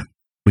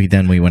we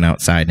went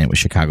outside, and it was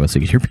Chicago, so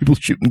you could hear people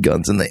shooting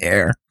guns in the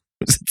air.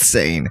 It was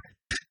insane.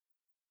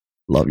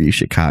 Love you,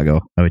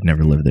 Chicago. I would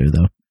never live there,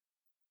 though.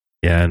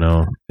 Yeah, I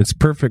know. It's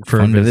perfect for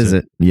fun to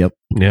visit. Yep.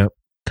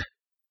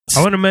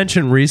 I want to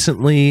mention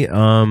recently,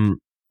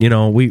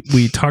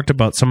 we talked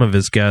about some of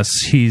his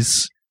guests.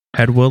 He's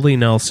had Willie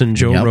Nelson,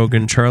 Joe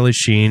Rogan, Charlie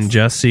Sheen,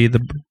 Jesse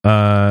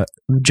Ventura,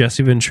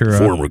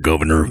 former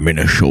governor of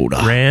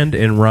Minnesota, Rand,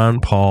 and Ron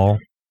Paul.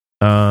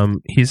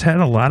 He's had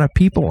a lot of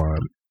people on,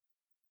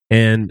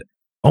 and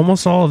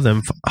almost all of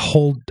them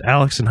hold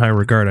Alex in high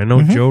regard. I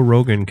know Joe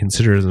Rogan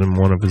considers him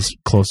one of his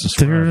closest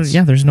friends.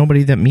 Yeah, there's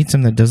nobody that meets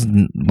him that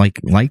doesn't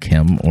like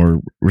him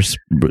or.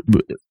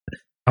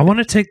 I want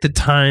to take the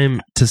time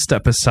to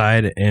step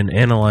aside and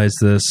analyze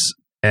this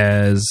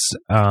as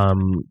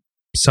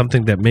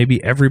something that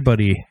maybe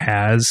everybody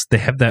has. They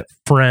have that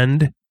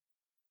friend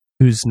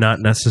who's not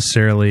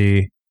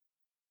necessarily,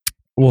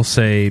 we'll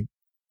say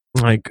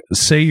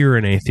you're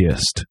an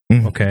atheist,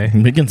 okay?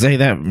 We can say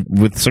that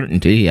with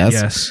certainty, yes.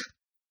 Yes.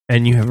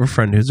 And you have a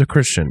friend who's a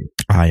Christian.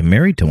 I'm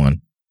married to one.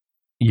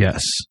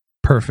 Yes.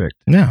 Perfect.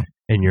 Yeah.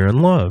 And you're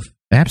in love.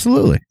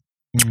 Absolutely.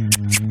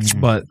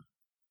 But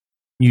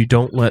you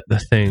don't let the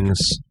things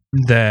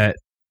that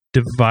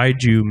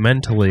divide you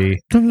mentally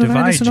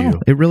divide you.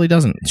 It really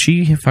doesn't.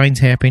 She finds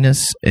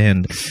happiness,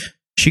 and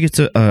she gets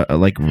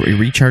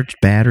recharged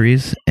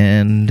batteries,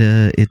 and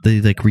it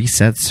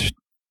resets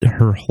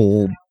her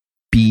whole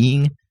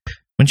being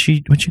when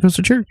she goes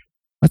to church.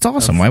 That's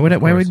awesome. Why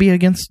would we be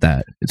against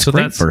that? It's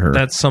great for her.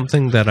 That's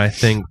something that I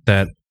think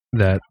that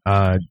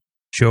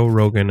Joe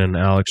Rogan and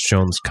Alex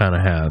Jones kind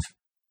of have.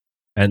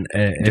 And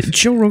if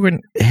Joe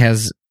Rogan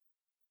has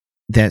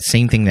that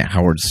same thing that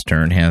Howard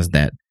Stern has,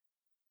 that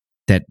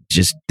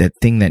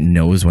thing that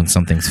knows when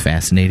something's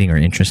fascinating or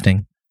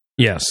interesting.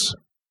 Yes.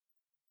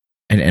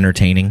 and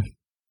entertaining.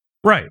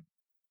 Right.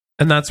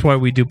 And that's why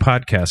we do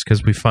podcasts,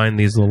 because we find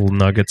these little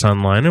nuggets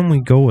online and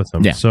we go with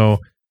them. Yeah. So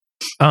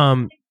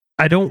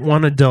I don't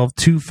want to delve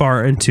too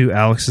far into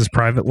Alex's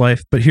private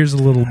life, but here's a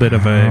little bit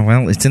of a...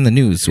 well, it's in the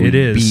news. It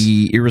is. We'd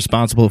be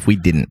irresponsible if we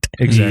didn't.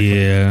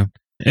 Exactly. Yeah.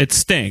 It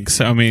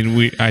stinks. I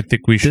mean, I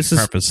think we should This is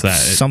preface that.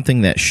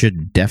 something that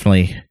should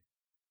definitely...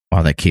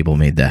 Wow, that cable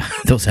made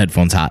those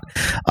headphones hot.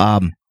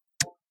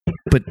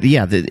 But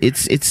yeah,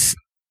 it's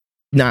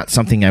not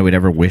something I would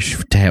ever wish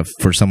to have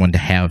for someone to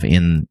have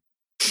in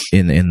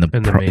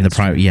the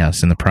private.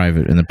 Yes, in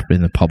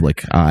the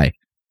public eye.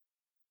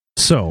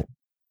 So,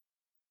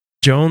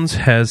 Jones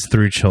has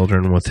 3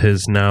 children with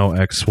his now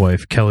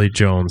ex-wife, Kelly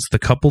Jones. The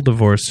couple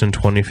divorced in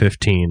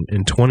 2015.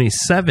 In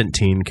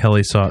 2017,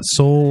 Kelly sought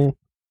sole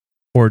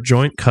or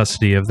joint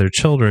custody of their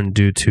children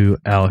due to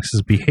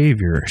Alex's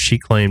behavior. She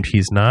claimed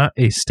he's not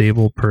a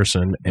stable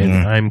person, and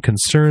I'm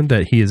concerned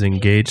that he is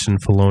engaged in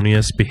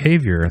felonious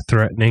behavior,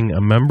 threatening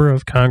a member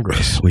of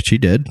Congress. Which he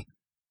did.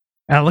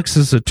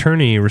 Alex's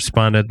attorney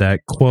responded that,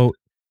 quote,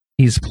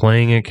 he's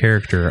playing a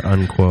character,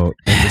 unquote,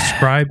 and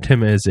described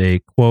him as a,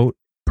 quote,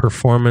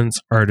 performance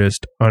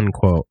artist,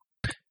 unquote.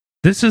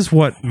 This is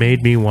what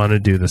made me want to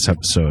do this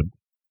episode.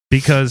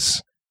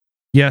 Because,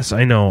 yes,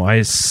 I know,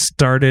 I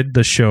started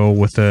the show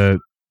with a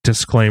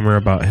disclaimer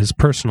about his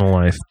personal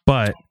life,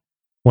 but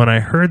when I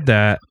heard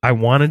that, I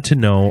wanted to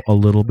know a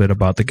little bit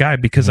about the guy,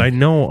 because I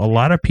know a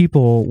lot of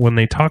people, when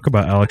they talk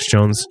about Alex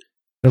Jones,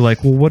 they're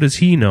like, well, what does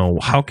he know?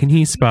 How can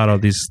he spot all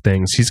these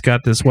things? He's got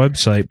this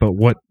website, but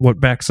what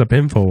backs up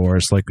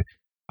InfoWars? Like,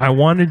 I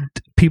wanted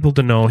people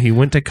to know he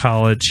went to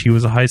college. He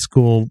was a high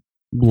school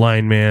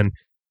lineman.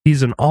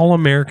 He's an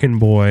all-American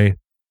boy.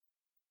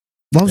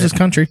 Loves his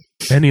country.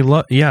 And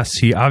yes,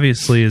 he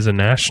obviously is a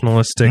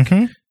nationalistic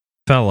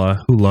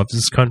fella who loves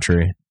his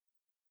country.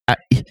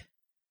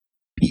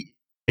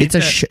 It's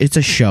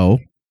a show.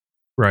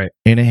 Right.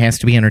 And it has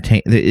to be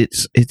entertaining.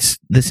 It's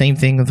the same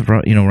thing with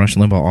Rush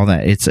Limbaugh, all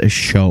that. It's a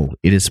show.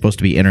 It is supposed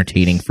to be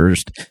entertaining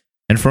first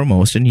and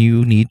foremost, and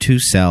you need to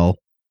sell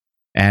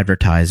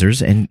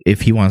advertisers, and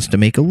if he wants to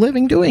make a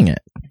living doing it.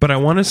 But I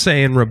want to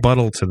say in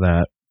rebuttal to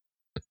that,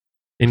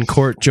 in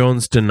court,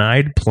 Jones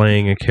denied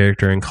playing a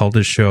character and called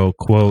his show,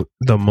 quote,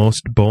 the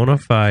most bona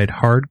fide,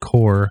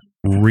 hardcore,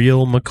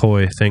 real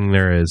McCoy thing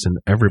there is, and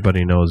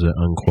everybody knows it,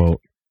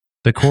 unquote.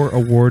 The court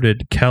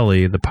awarded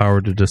Kelly the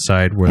power to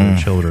decide where their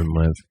children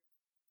live.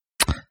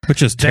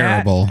 Which is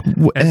terrible.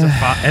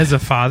 As a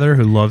father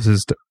who loves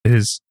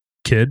his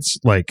kids,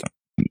 like...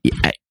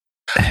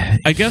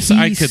 I guess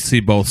I could see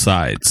both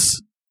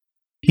sides.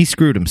 He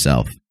screwed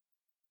himself.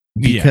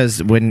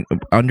 Because when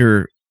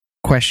under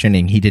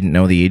questioning, he didn't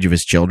know the age of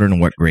his children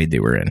and what grade they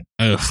were in.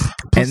 Ugh.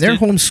 And they're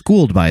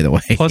homeschooled, by the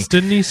way. Plus,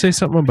 didn't he say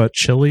something about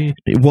chili?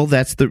 Well,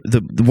 that's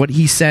what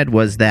he said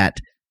was that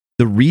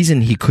the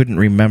reason he couldn't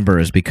remember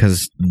is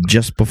because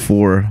just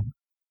before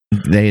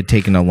they had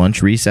taken a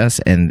lunch recess,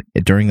 and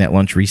during that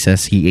lunch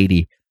recess, he ate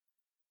a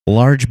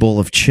large bowl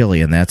of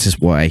chili, and that's just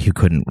why he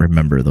couldn't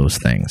remember those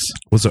things.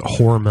 Was it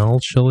Hormel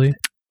chili?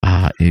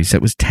 He said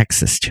it was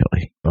Texas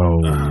chili.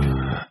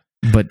 Oh.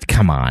 But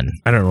come on.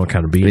 I don't know what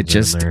kind of beans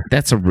in there.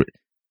 That's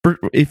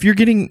if you're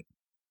getting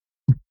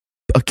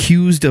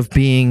accused of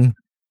being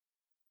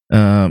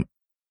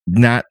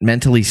not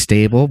mentally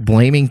stable,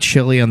 blaming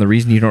chili on the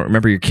reason you don't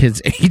remember your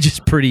kid's age is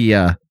pretty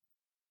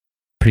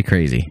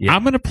crazy. Yeah.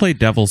 I'm going to play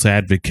devil's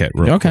advocate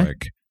real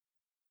quick.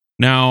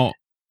 Now,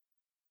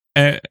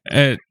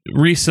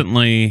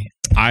 recently,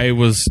 I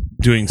was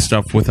doing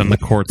stuff within the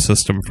court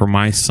system for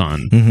my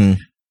son. Mm-hmm.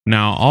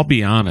 Now, I'll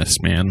be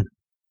honest, man.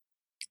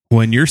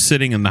 When you're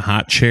sitting in the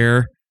hot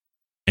chair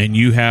and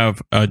you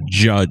have a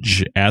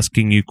judge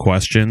asking you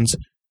questions,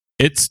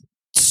 it's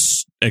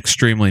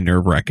extremely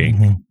nerve-wracking.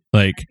 Mm-hmm.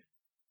 Like,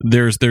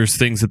 there's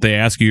things that they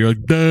ask you, you're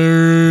like,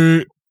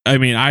 Duh. I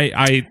mean,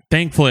 I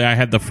thankfully I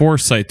had the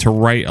foresight to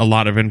write a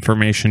lot of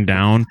information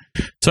down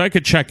so I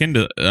could check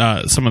into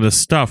some of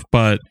this stuff.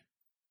 But,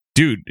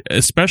 dude,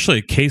 especially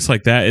a case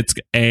like that,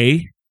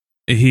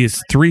 he has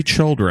 3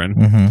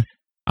 children,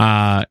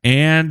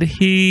 and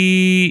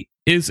he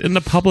is in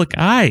the public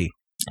eye.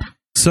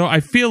 So I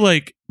feel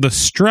like the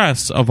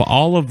stress of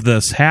all of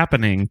this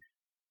happening,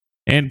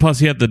 and plus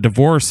he had the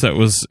divorce that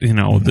was,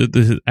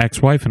 the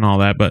ex-wife and all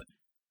that, but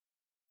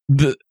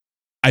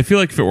I feel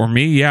like if it were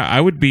me,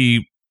 I would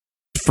be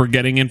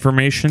forgetting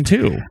information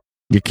too.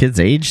 Your kid's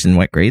age and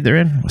what grade they're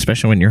in,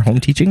 especially when you're home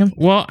teaching them.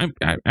 Well,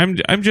 I'm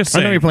just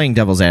saying. I know you're playing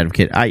devil's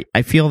advocate.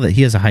 I feel that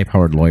he has a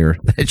high-powered lawyer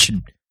that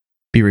should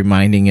be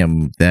reminding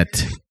him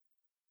that.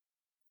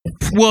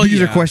 Well,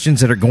 these are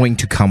questions that are going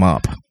to come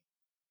up.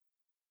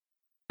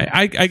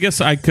 I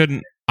guess I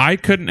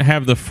couldn't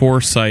have the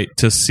foresight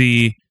to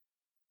see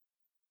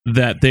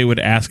that they would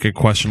ask a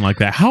question like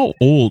that. How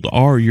old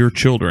are your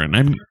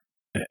children?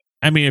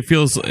 I mean,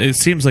 it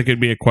seems like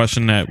it'd be a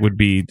question that would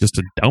be just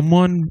a dumb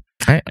one.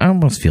 I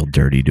almost feel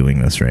dirty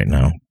doing this right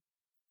now.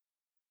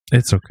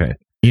 It's okay.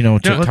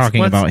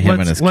 talking about him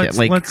and his kid.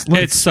 Like,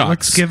 it sucks.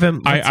 Let's give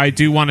him. I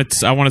do want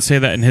to. I want to say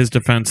that in his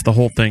defense, the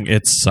whole thing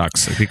it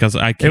sucks because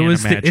I can't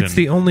imagine. It's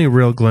the only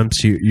real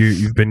glimpse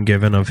you've been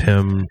given of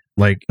him,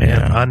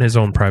 on his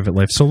own private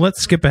life. So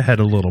let's skip ahead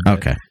a little bit.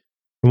 Okay,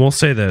 and we'll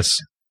say this: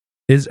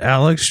 is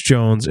Alex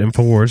Jones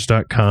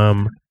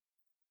Infowars.com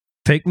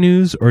fake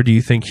news, or do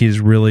you think he's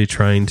really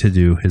trying to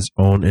do his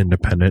own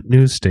independent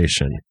news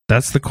station?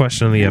 That's the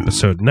question of the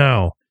episode.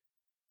 Now,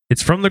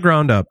 it's from the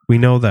ground up. We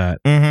know that.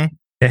 Mm-hmm.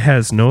 It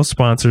has no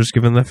sponsors,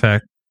 given the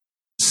fact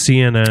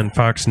CNN,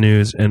 Fox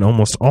News, and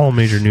almost all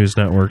major news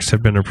networks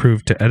have been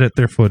approved to edit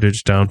their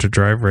footage down to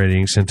drive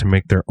ratings and to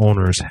make their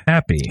owners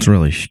happy. It's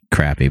really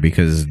crappy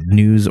because the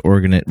news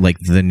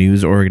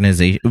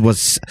organization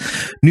was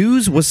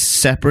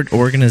separate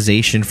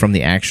organization from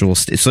the actual.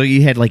 So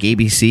you had like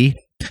ABC,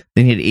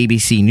 then you had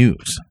ABC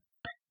News,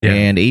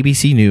 and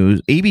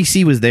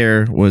ABC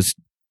was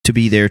to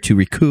be there to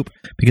recoup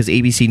because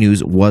ABC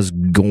News was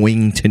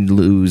going to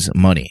lose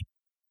money.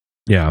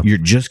 Yeah. You're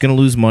just going to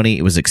lose money.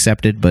 It was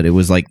accepted, but it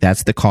was like,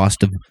 that's the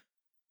cost of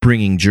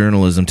bringing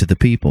journalism to the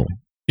people.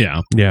 Yeah.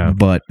 Yeah.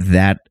 But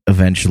that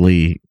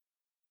eventually,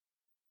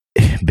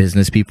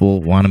 business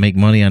people want to make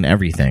money on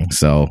everything.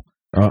 So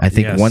I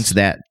think once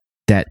that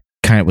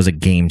kind of was a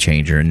game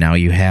changer, and now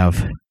you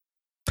have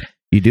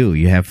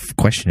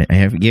question it.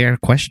 You got to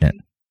question it.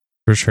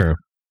 For sure.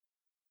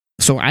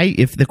 So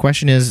if the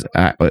question is,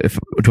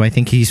 do I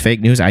think he's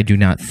fake news? I do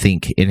not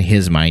think in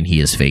his mind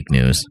he is fake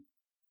news.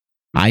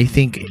 I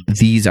think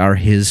these are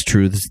his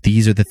truths.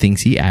 These are the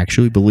things he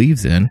actually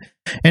believes in.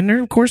 And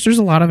of course, there's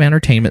a lot of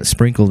entertainment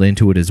sprinkled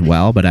into it as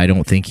well, but I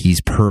don't think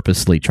he's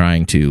purposely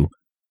trying to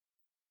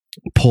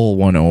pull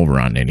one over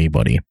on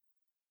anybody.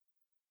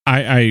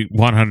 I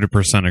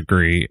 100%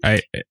 agree.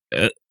 At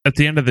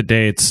the end of the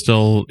day, it's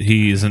still,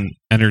 he's an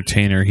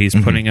entertainer. He's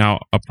putting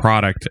out a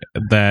product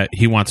that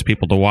he wants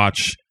people to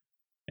watch.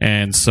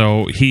 And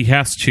so he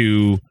has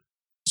to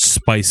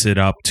spice it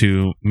up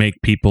to make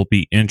people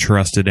be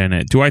interested in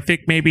it. Do I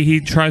think maybe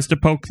he tries to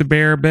poke the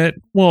bear a bit?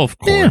 Well, of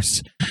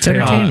course. Yeah, it's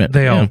entertainment.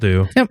 They all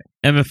do. Yep.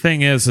 And the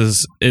thing is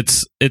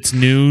it's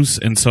news,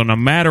 and so no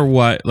matter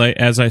what, like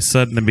as I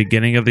said in the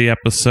beginning of the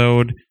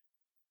episode,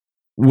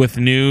 with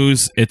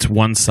news, it's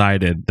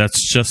one-sided.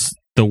 That's just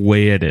the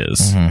way it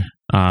is.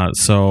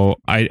 So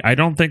I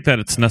don't think that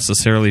it's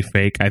necessarily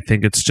fake. I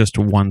think it's just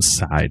one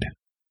side.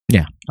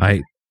 Yeah.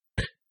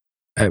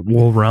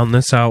 We'll round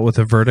this out with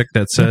a verdict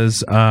that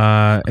says,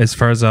 as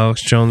far as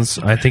Alex Jones,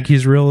 I think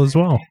he's real as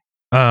well.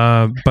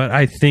 But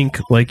I think,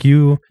 like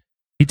you,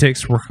 he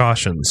takes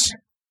precautions.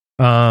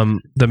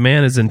 The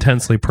man is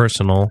intensely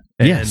personal.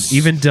 And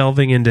even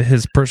delving into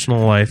his personal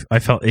life, I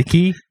felt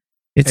icky.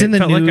 It in the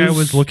felt news. like I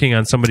was looking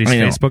on somebody's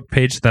Facebook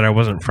page that I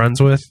wasn't friends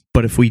with.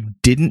 But if we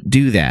didn't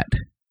do that,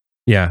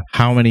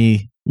 how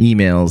many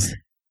emails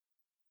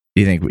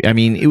do you think?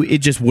 It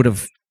just would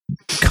have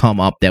come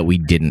up that we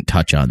didn't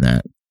touch on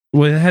that.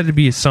 Well, it had to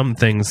be some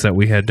things that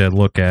we had to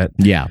look at.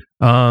 Yeah.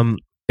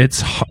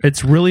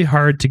 It's really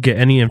hard to get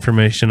any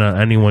information on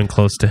anyone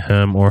close to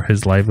him or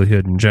his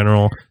livelihood in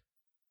general.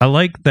 I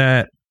like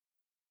that,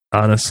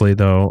 honestly,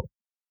 though.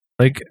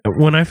 Like,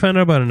 when I found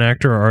out about an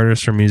actor or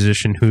artist or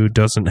musician who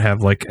doesn't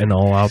have, like, an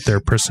all-out-there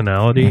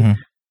personality,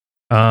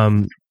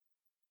 I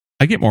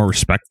get more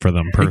respect for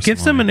them personally. It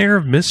gives them an air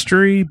of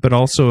mystery, but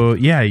also,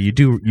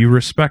 you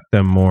respect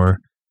them more.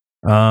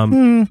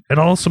 It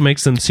also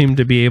makes them seem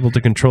to be able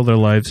to control their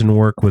lives and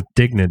work with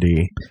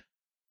dignity,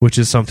 which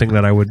is something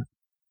that I would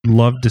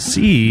love to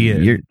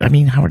see.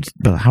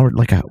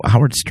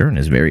 Howard Stern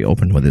is very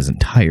open with his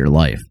entire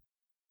life,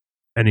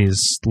 and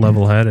he's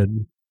level-headed,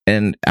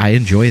 and I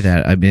enjoy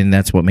that.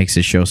 That's what makes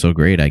his show so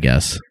great, I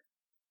guess.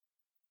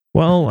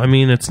 Well,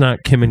 it's not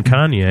Kim and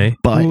Kanye,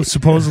 but who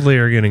supposedly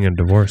are getting a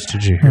divorce.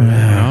 Did you hear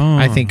that?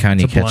 I think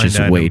Kanye catches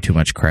way too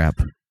much crap.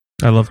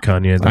 I love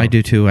Kanye, though. I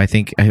do too.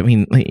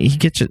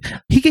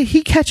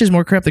 He catches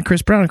more crap than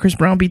Chris Brown, and Chris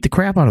Brown beat the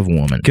crap out of a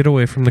woman. Get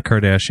away from the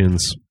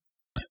Kardashians,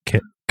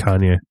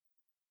 Kanye.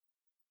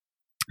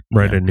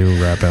 Write a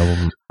new rap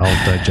album.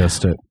 I'll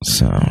digest it.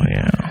 So,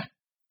 yeah.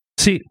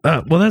 See,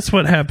 well, that's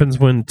what happens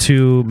when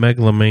two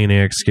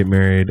megalomaniacs get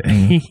married.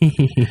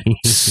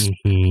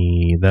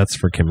 That's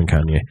for Kim and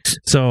Kanye.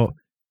 So,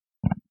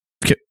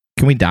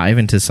 can we dive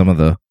into some of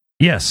the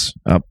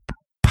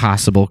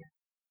possible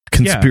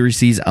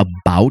conspiracies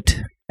about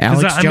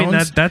Alex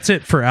Jones? That's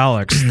it for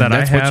Alex.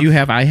 That's what you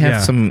have. I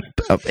have some.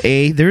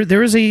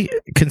 There is a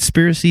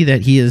conspiracy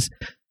that he is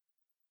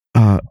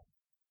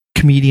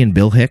comedian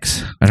Bill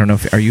Hicks. I don't know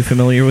if are you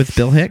familiar with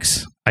Bill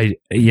Hicks?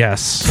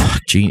 Yes.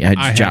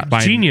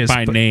 Genius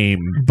by name,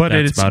 but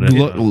it's about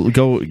it.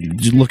 Go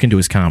look into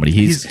his comedy.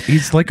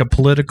 He's like a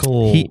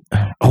political.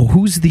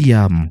 Who's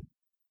the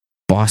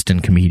Boston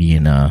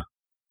comedian?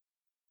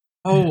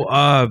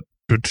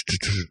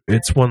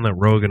 It's one that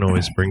Rogan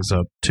always brings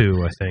up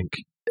too. I think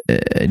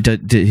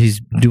he's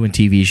doing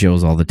TV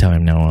shows all the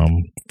time now.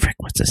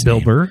 What's his name?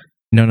 Bill Burr?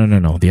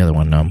 No. The other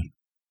one.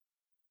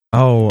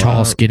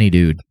 Tall, skinny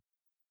dude.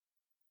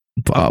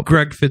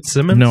 Greg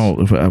Fitzsimmons? No,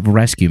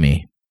 Rescue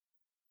Me.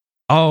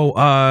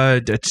 Oh,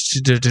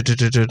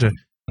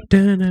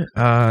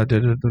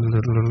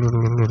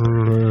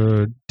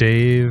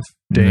 Dave.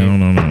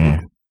 No.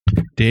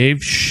 Dave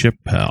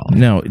Chappelle.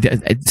 No,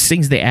 it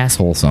sings the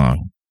asshole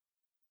song.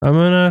 I'm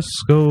an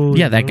asshole.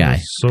 Yeah, that guy.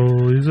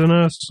 He's an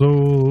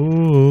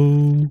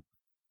asshole.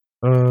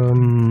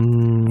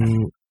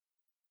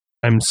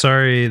 I'm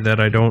sorry that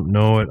I don't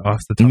know it off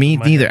the top Me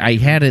of my neither. head. I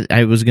had it.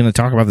 I was going to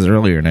talk about this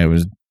earlier, and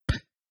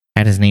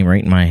had his name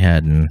right in my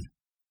head. And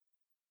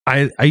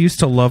I used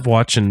to love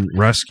watching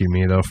Rescue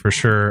Me, though, for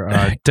sure.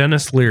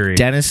 Dennis Leary.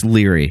 Dennis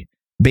Leary.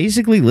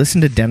 Basically, listen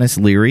to Dennis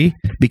Leary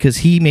because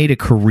he made a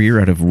career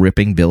out of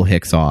ripping Bill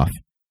Hicks off.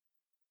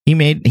 He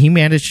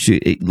managed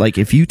to, like,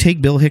 if you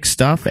take Bill Hicks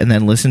stuff and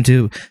then listen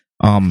to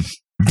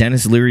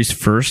Dennis Leary's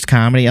first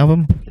comedy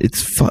album,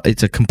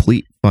 it's a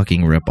complete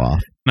fucking ripoff.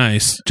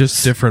 Nice.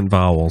 Just different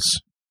vowels.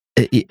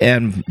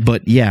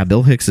 But yeah,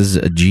 Bill Hicks is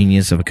a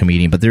genius of a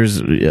comedian. But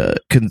there's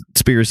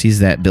conspiracies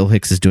that Bill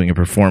Hicks is doing a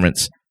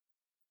performance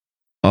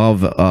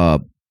of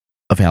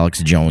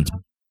Alex Jones.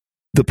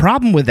 The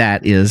problem with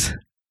that is,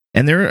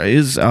 and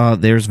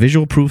there's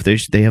visual proof.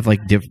 They have like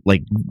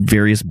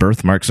various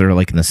birthmarks that are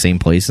like in the same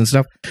place and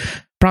stuff.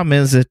 Problem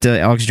is that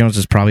Alex Jones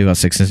is probably about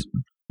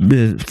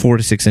 4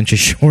 to 6 inches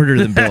shorter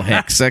than Bill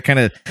Hicks. That kind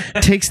of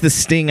takes the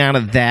sting out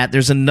of that.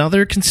 There's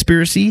another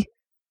conspiracy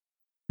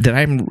that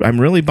I'm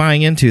really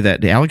buying into,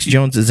 that Alex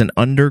Jones is an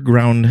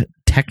underground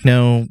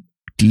techno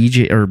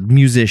DJ or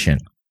musician.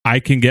 I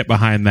can get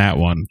behind that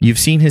one. You've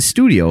seen his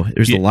studio.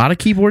 There's a lot of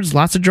keyboards,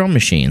 lots of drum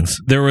machines.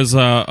 There was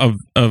a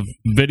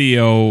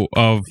video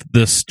of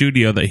the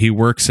studio that he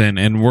works in,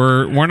 and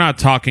we're not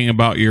talking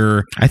about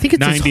your I think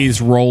it's 90s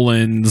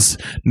Rolands.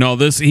 No,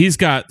 he's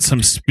got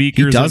some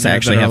speakers. He does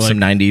actually have some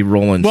 90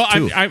 Rolands. Well,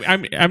 too.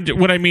 I'm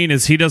what I mean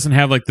is he doesn't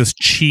have like this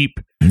cheap.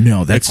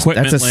 No, that's a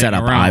laying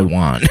setup around. I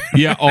want.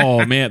 Yeah.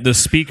 Oh man, the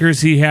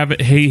speakers he has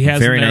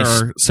Very in there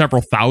nice. are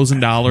several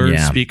 $1,000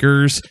 Yeah.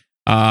 speakers.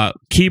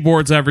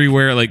 Keyboards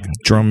everywhere, like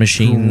Drum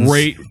machines.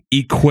 great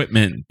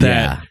equipment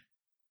that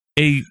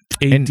a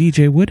And-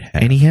 DJ would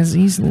have. And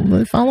he's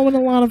following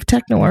a lot of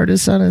techno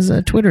artists on his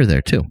Twitter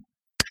there too.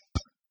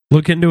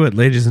 Look into it,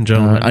 ladies and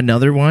gentlemen.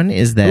 Another one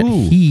is that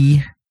Ooh.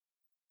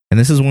 and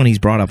this is one he's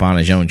brought up on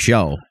his own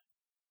show,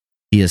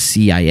 he is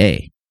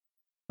CIA.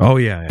 Oh,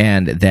 yeah.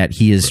 And that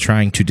he is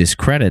trying to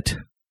discredit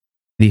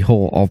the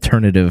whole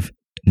alternative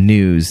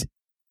news.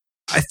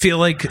 I feel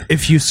like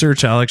if you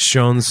search Alex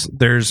Jones,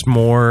 there's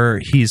more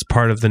he's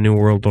part of the New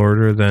World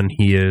Order than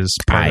he is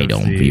part I of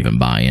don't even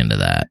buy into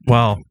that.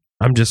 Well,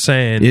 I'm just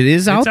saying. It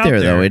is out It's there,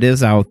 though. It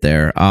is out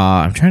there.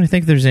 I'm trying to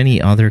think if there's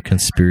any other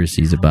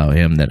conspiracies about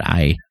him that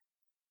I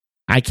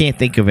can't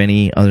think of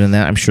any other than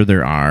that. I'm sure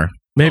there are.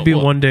 Maybe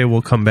well, one day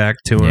we'll come back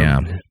to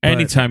him. Yeah.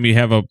 Anytime you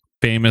have a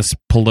famous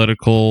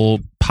political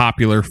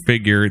popular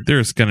figure,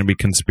 there's going to be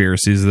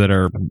conspiracies that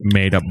are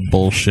made up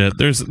bullshit.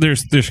 There's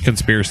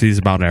conspiracies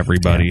about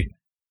everybody.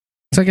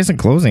 So I guess in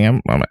closing,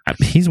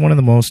 he's one of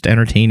the most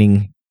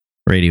entertaining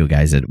radio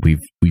guys that we've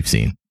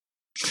seen.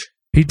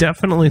 He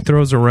definitely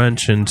throws a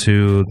wrench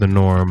into the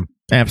norm.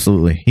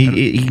 Absolutely.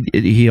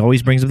 He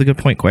always brings up the good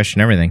point.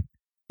 Question everything.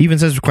 He even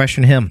says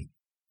question him.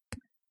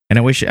 And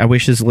I wish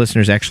his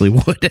listeners actually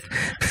would.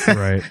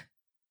 Right.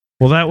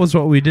 Well, that was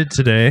what we did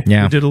today.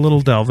 Yeah. We did a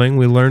little delving.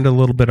 We learned a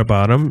little bit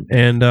about him.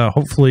 And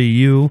hopefully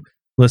you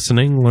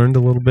listening learned a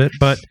little bit.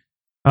 But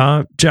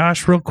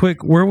Josh, real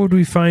quick, where would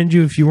we find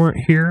you if you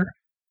weren't here?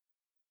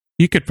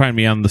 You could find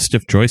me on the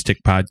Stiff Joystick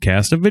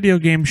podcast, a video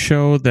game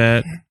show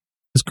that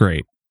is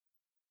great.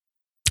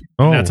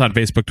 Oh, And that's on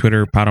Facebook,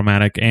 Twitter,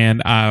 Podomatic,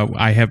 and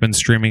I have been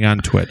streaming on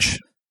Twitch.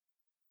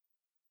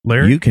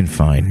 Larry? You can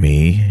find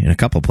me in a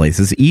couple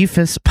places.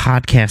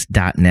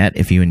 EFISpodcast.net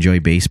if you enjoy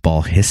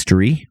baseball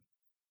history.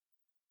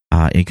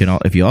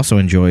 If you also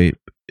enjoy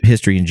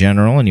history in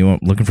general and you're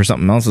looking for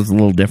something else that's a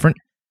little different,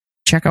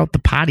 check out the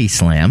Potty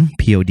Slam,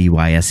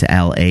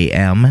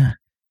 PODYSLAM. You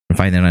can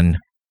find that on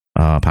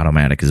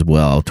Podomatic as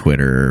well,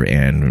 Twitter,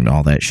 and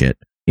all that shit.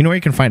 You know where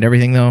you can find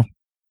everything, though?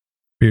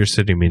 Beer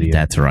City Media.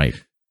 That's right.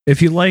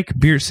 If you like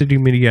Beer City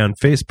Media on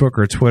Facebook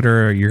or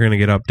Twitter, you're going to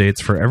get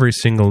updates for every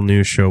single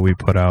news show we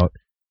put out.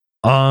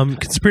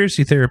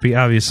 Conspiracy Therapy,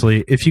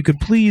 obviously. If you could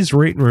please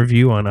rate and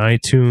review on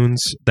iTunes,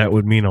 that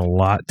would mean a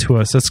lot to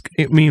us.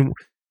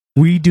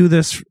 We do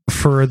this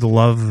for the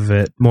love of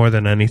it more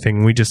than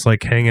anything. We just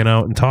like hanging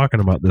out and talking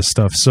about this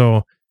stuff.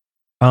 So,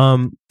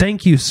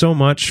 thank you so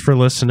much for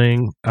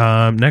listening.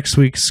 Next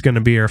week's going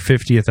to be our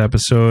 50th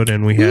episode,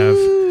 and we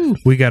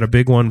got a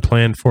big one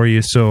planned for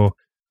you. So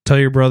tell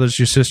your brothers,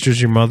 your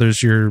sisters, your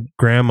mothers, your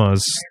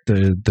grandmas,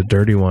 the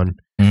dirty one.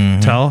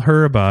 Mhm. Tell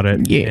her about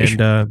it. Yeah.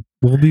 And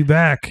we'll be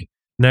back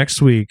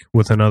next week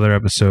with another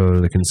episode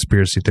of the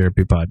Conspiracy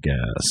Therapy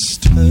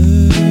Podcast.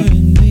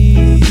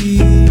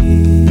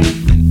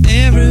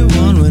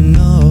 Everyone would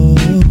know.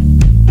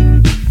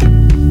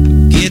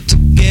 Get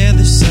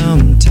together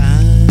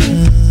sometimes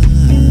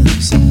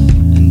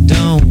and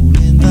don't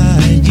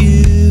invite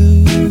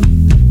you.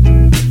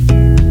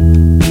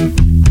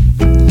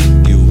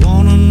 You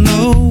wanna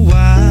know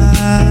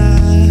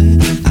why?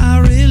 I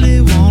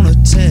really wanna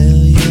tell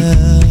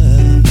you.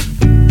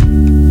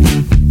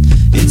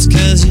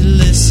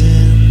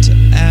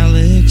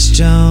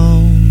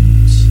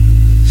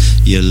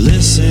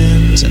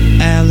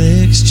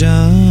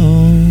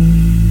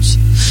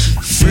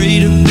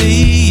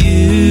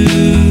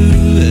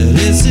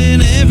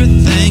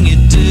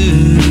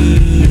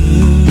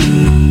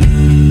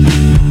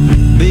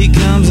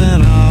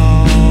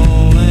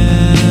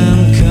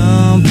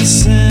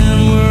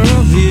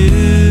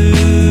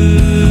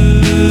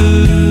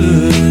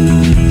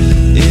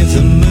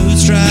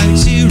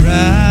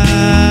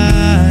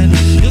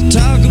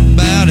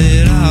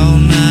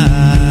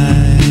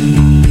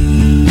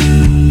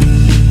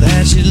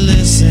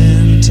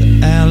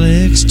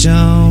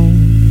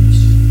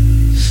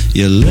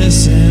 You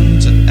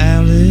listen to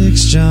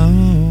Alex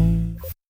Jones.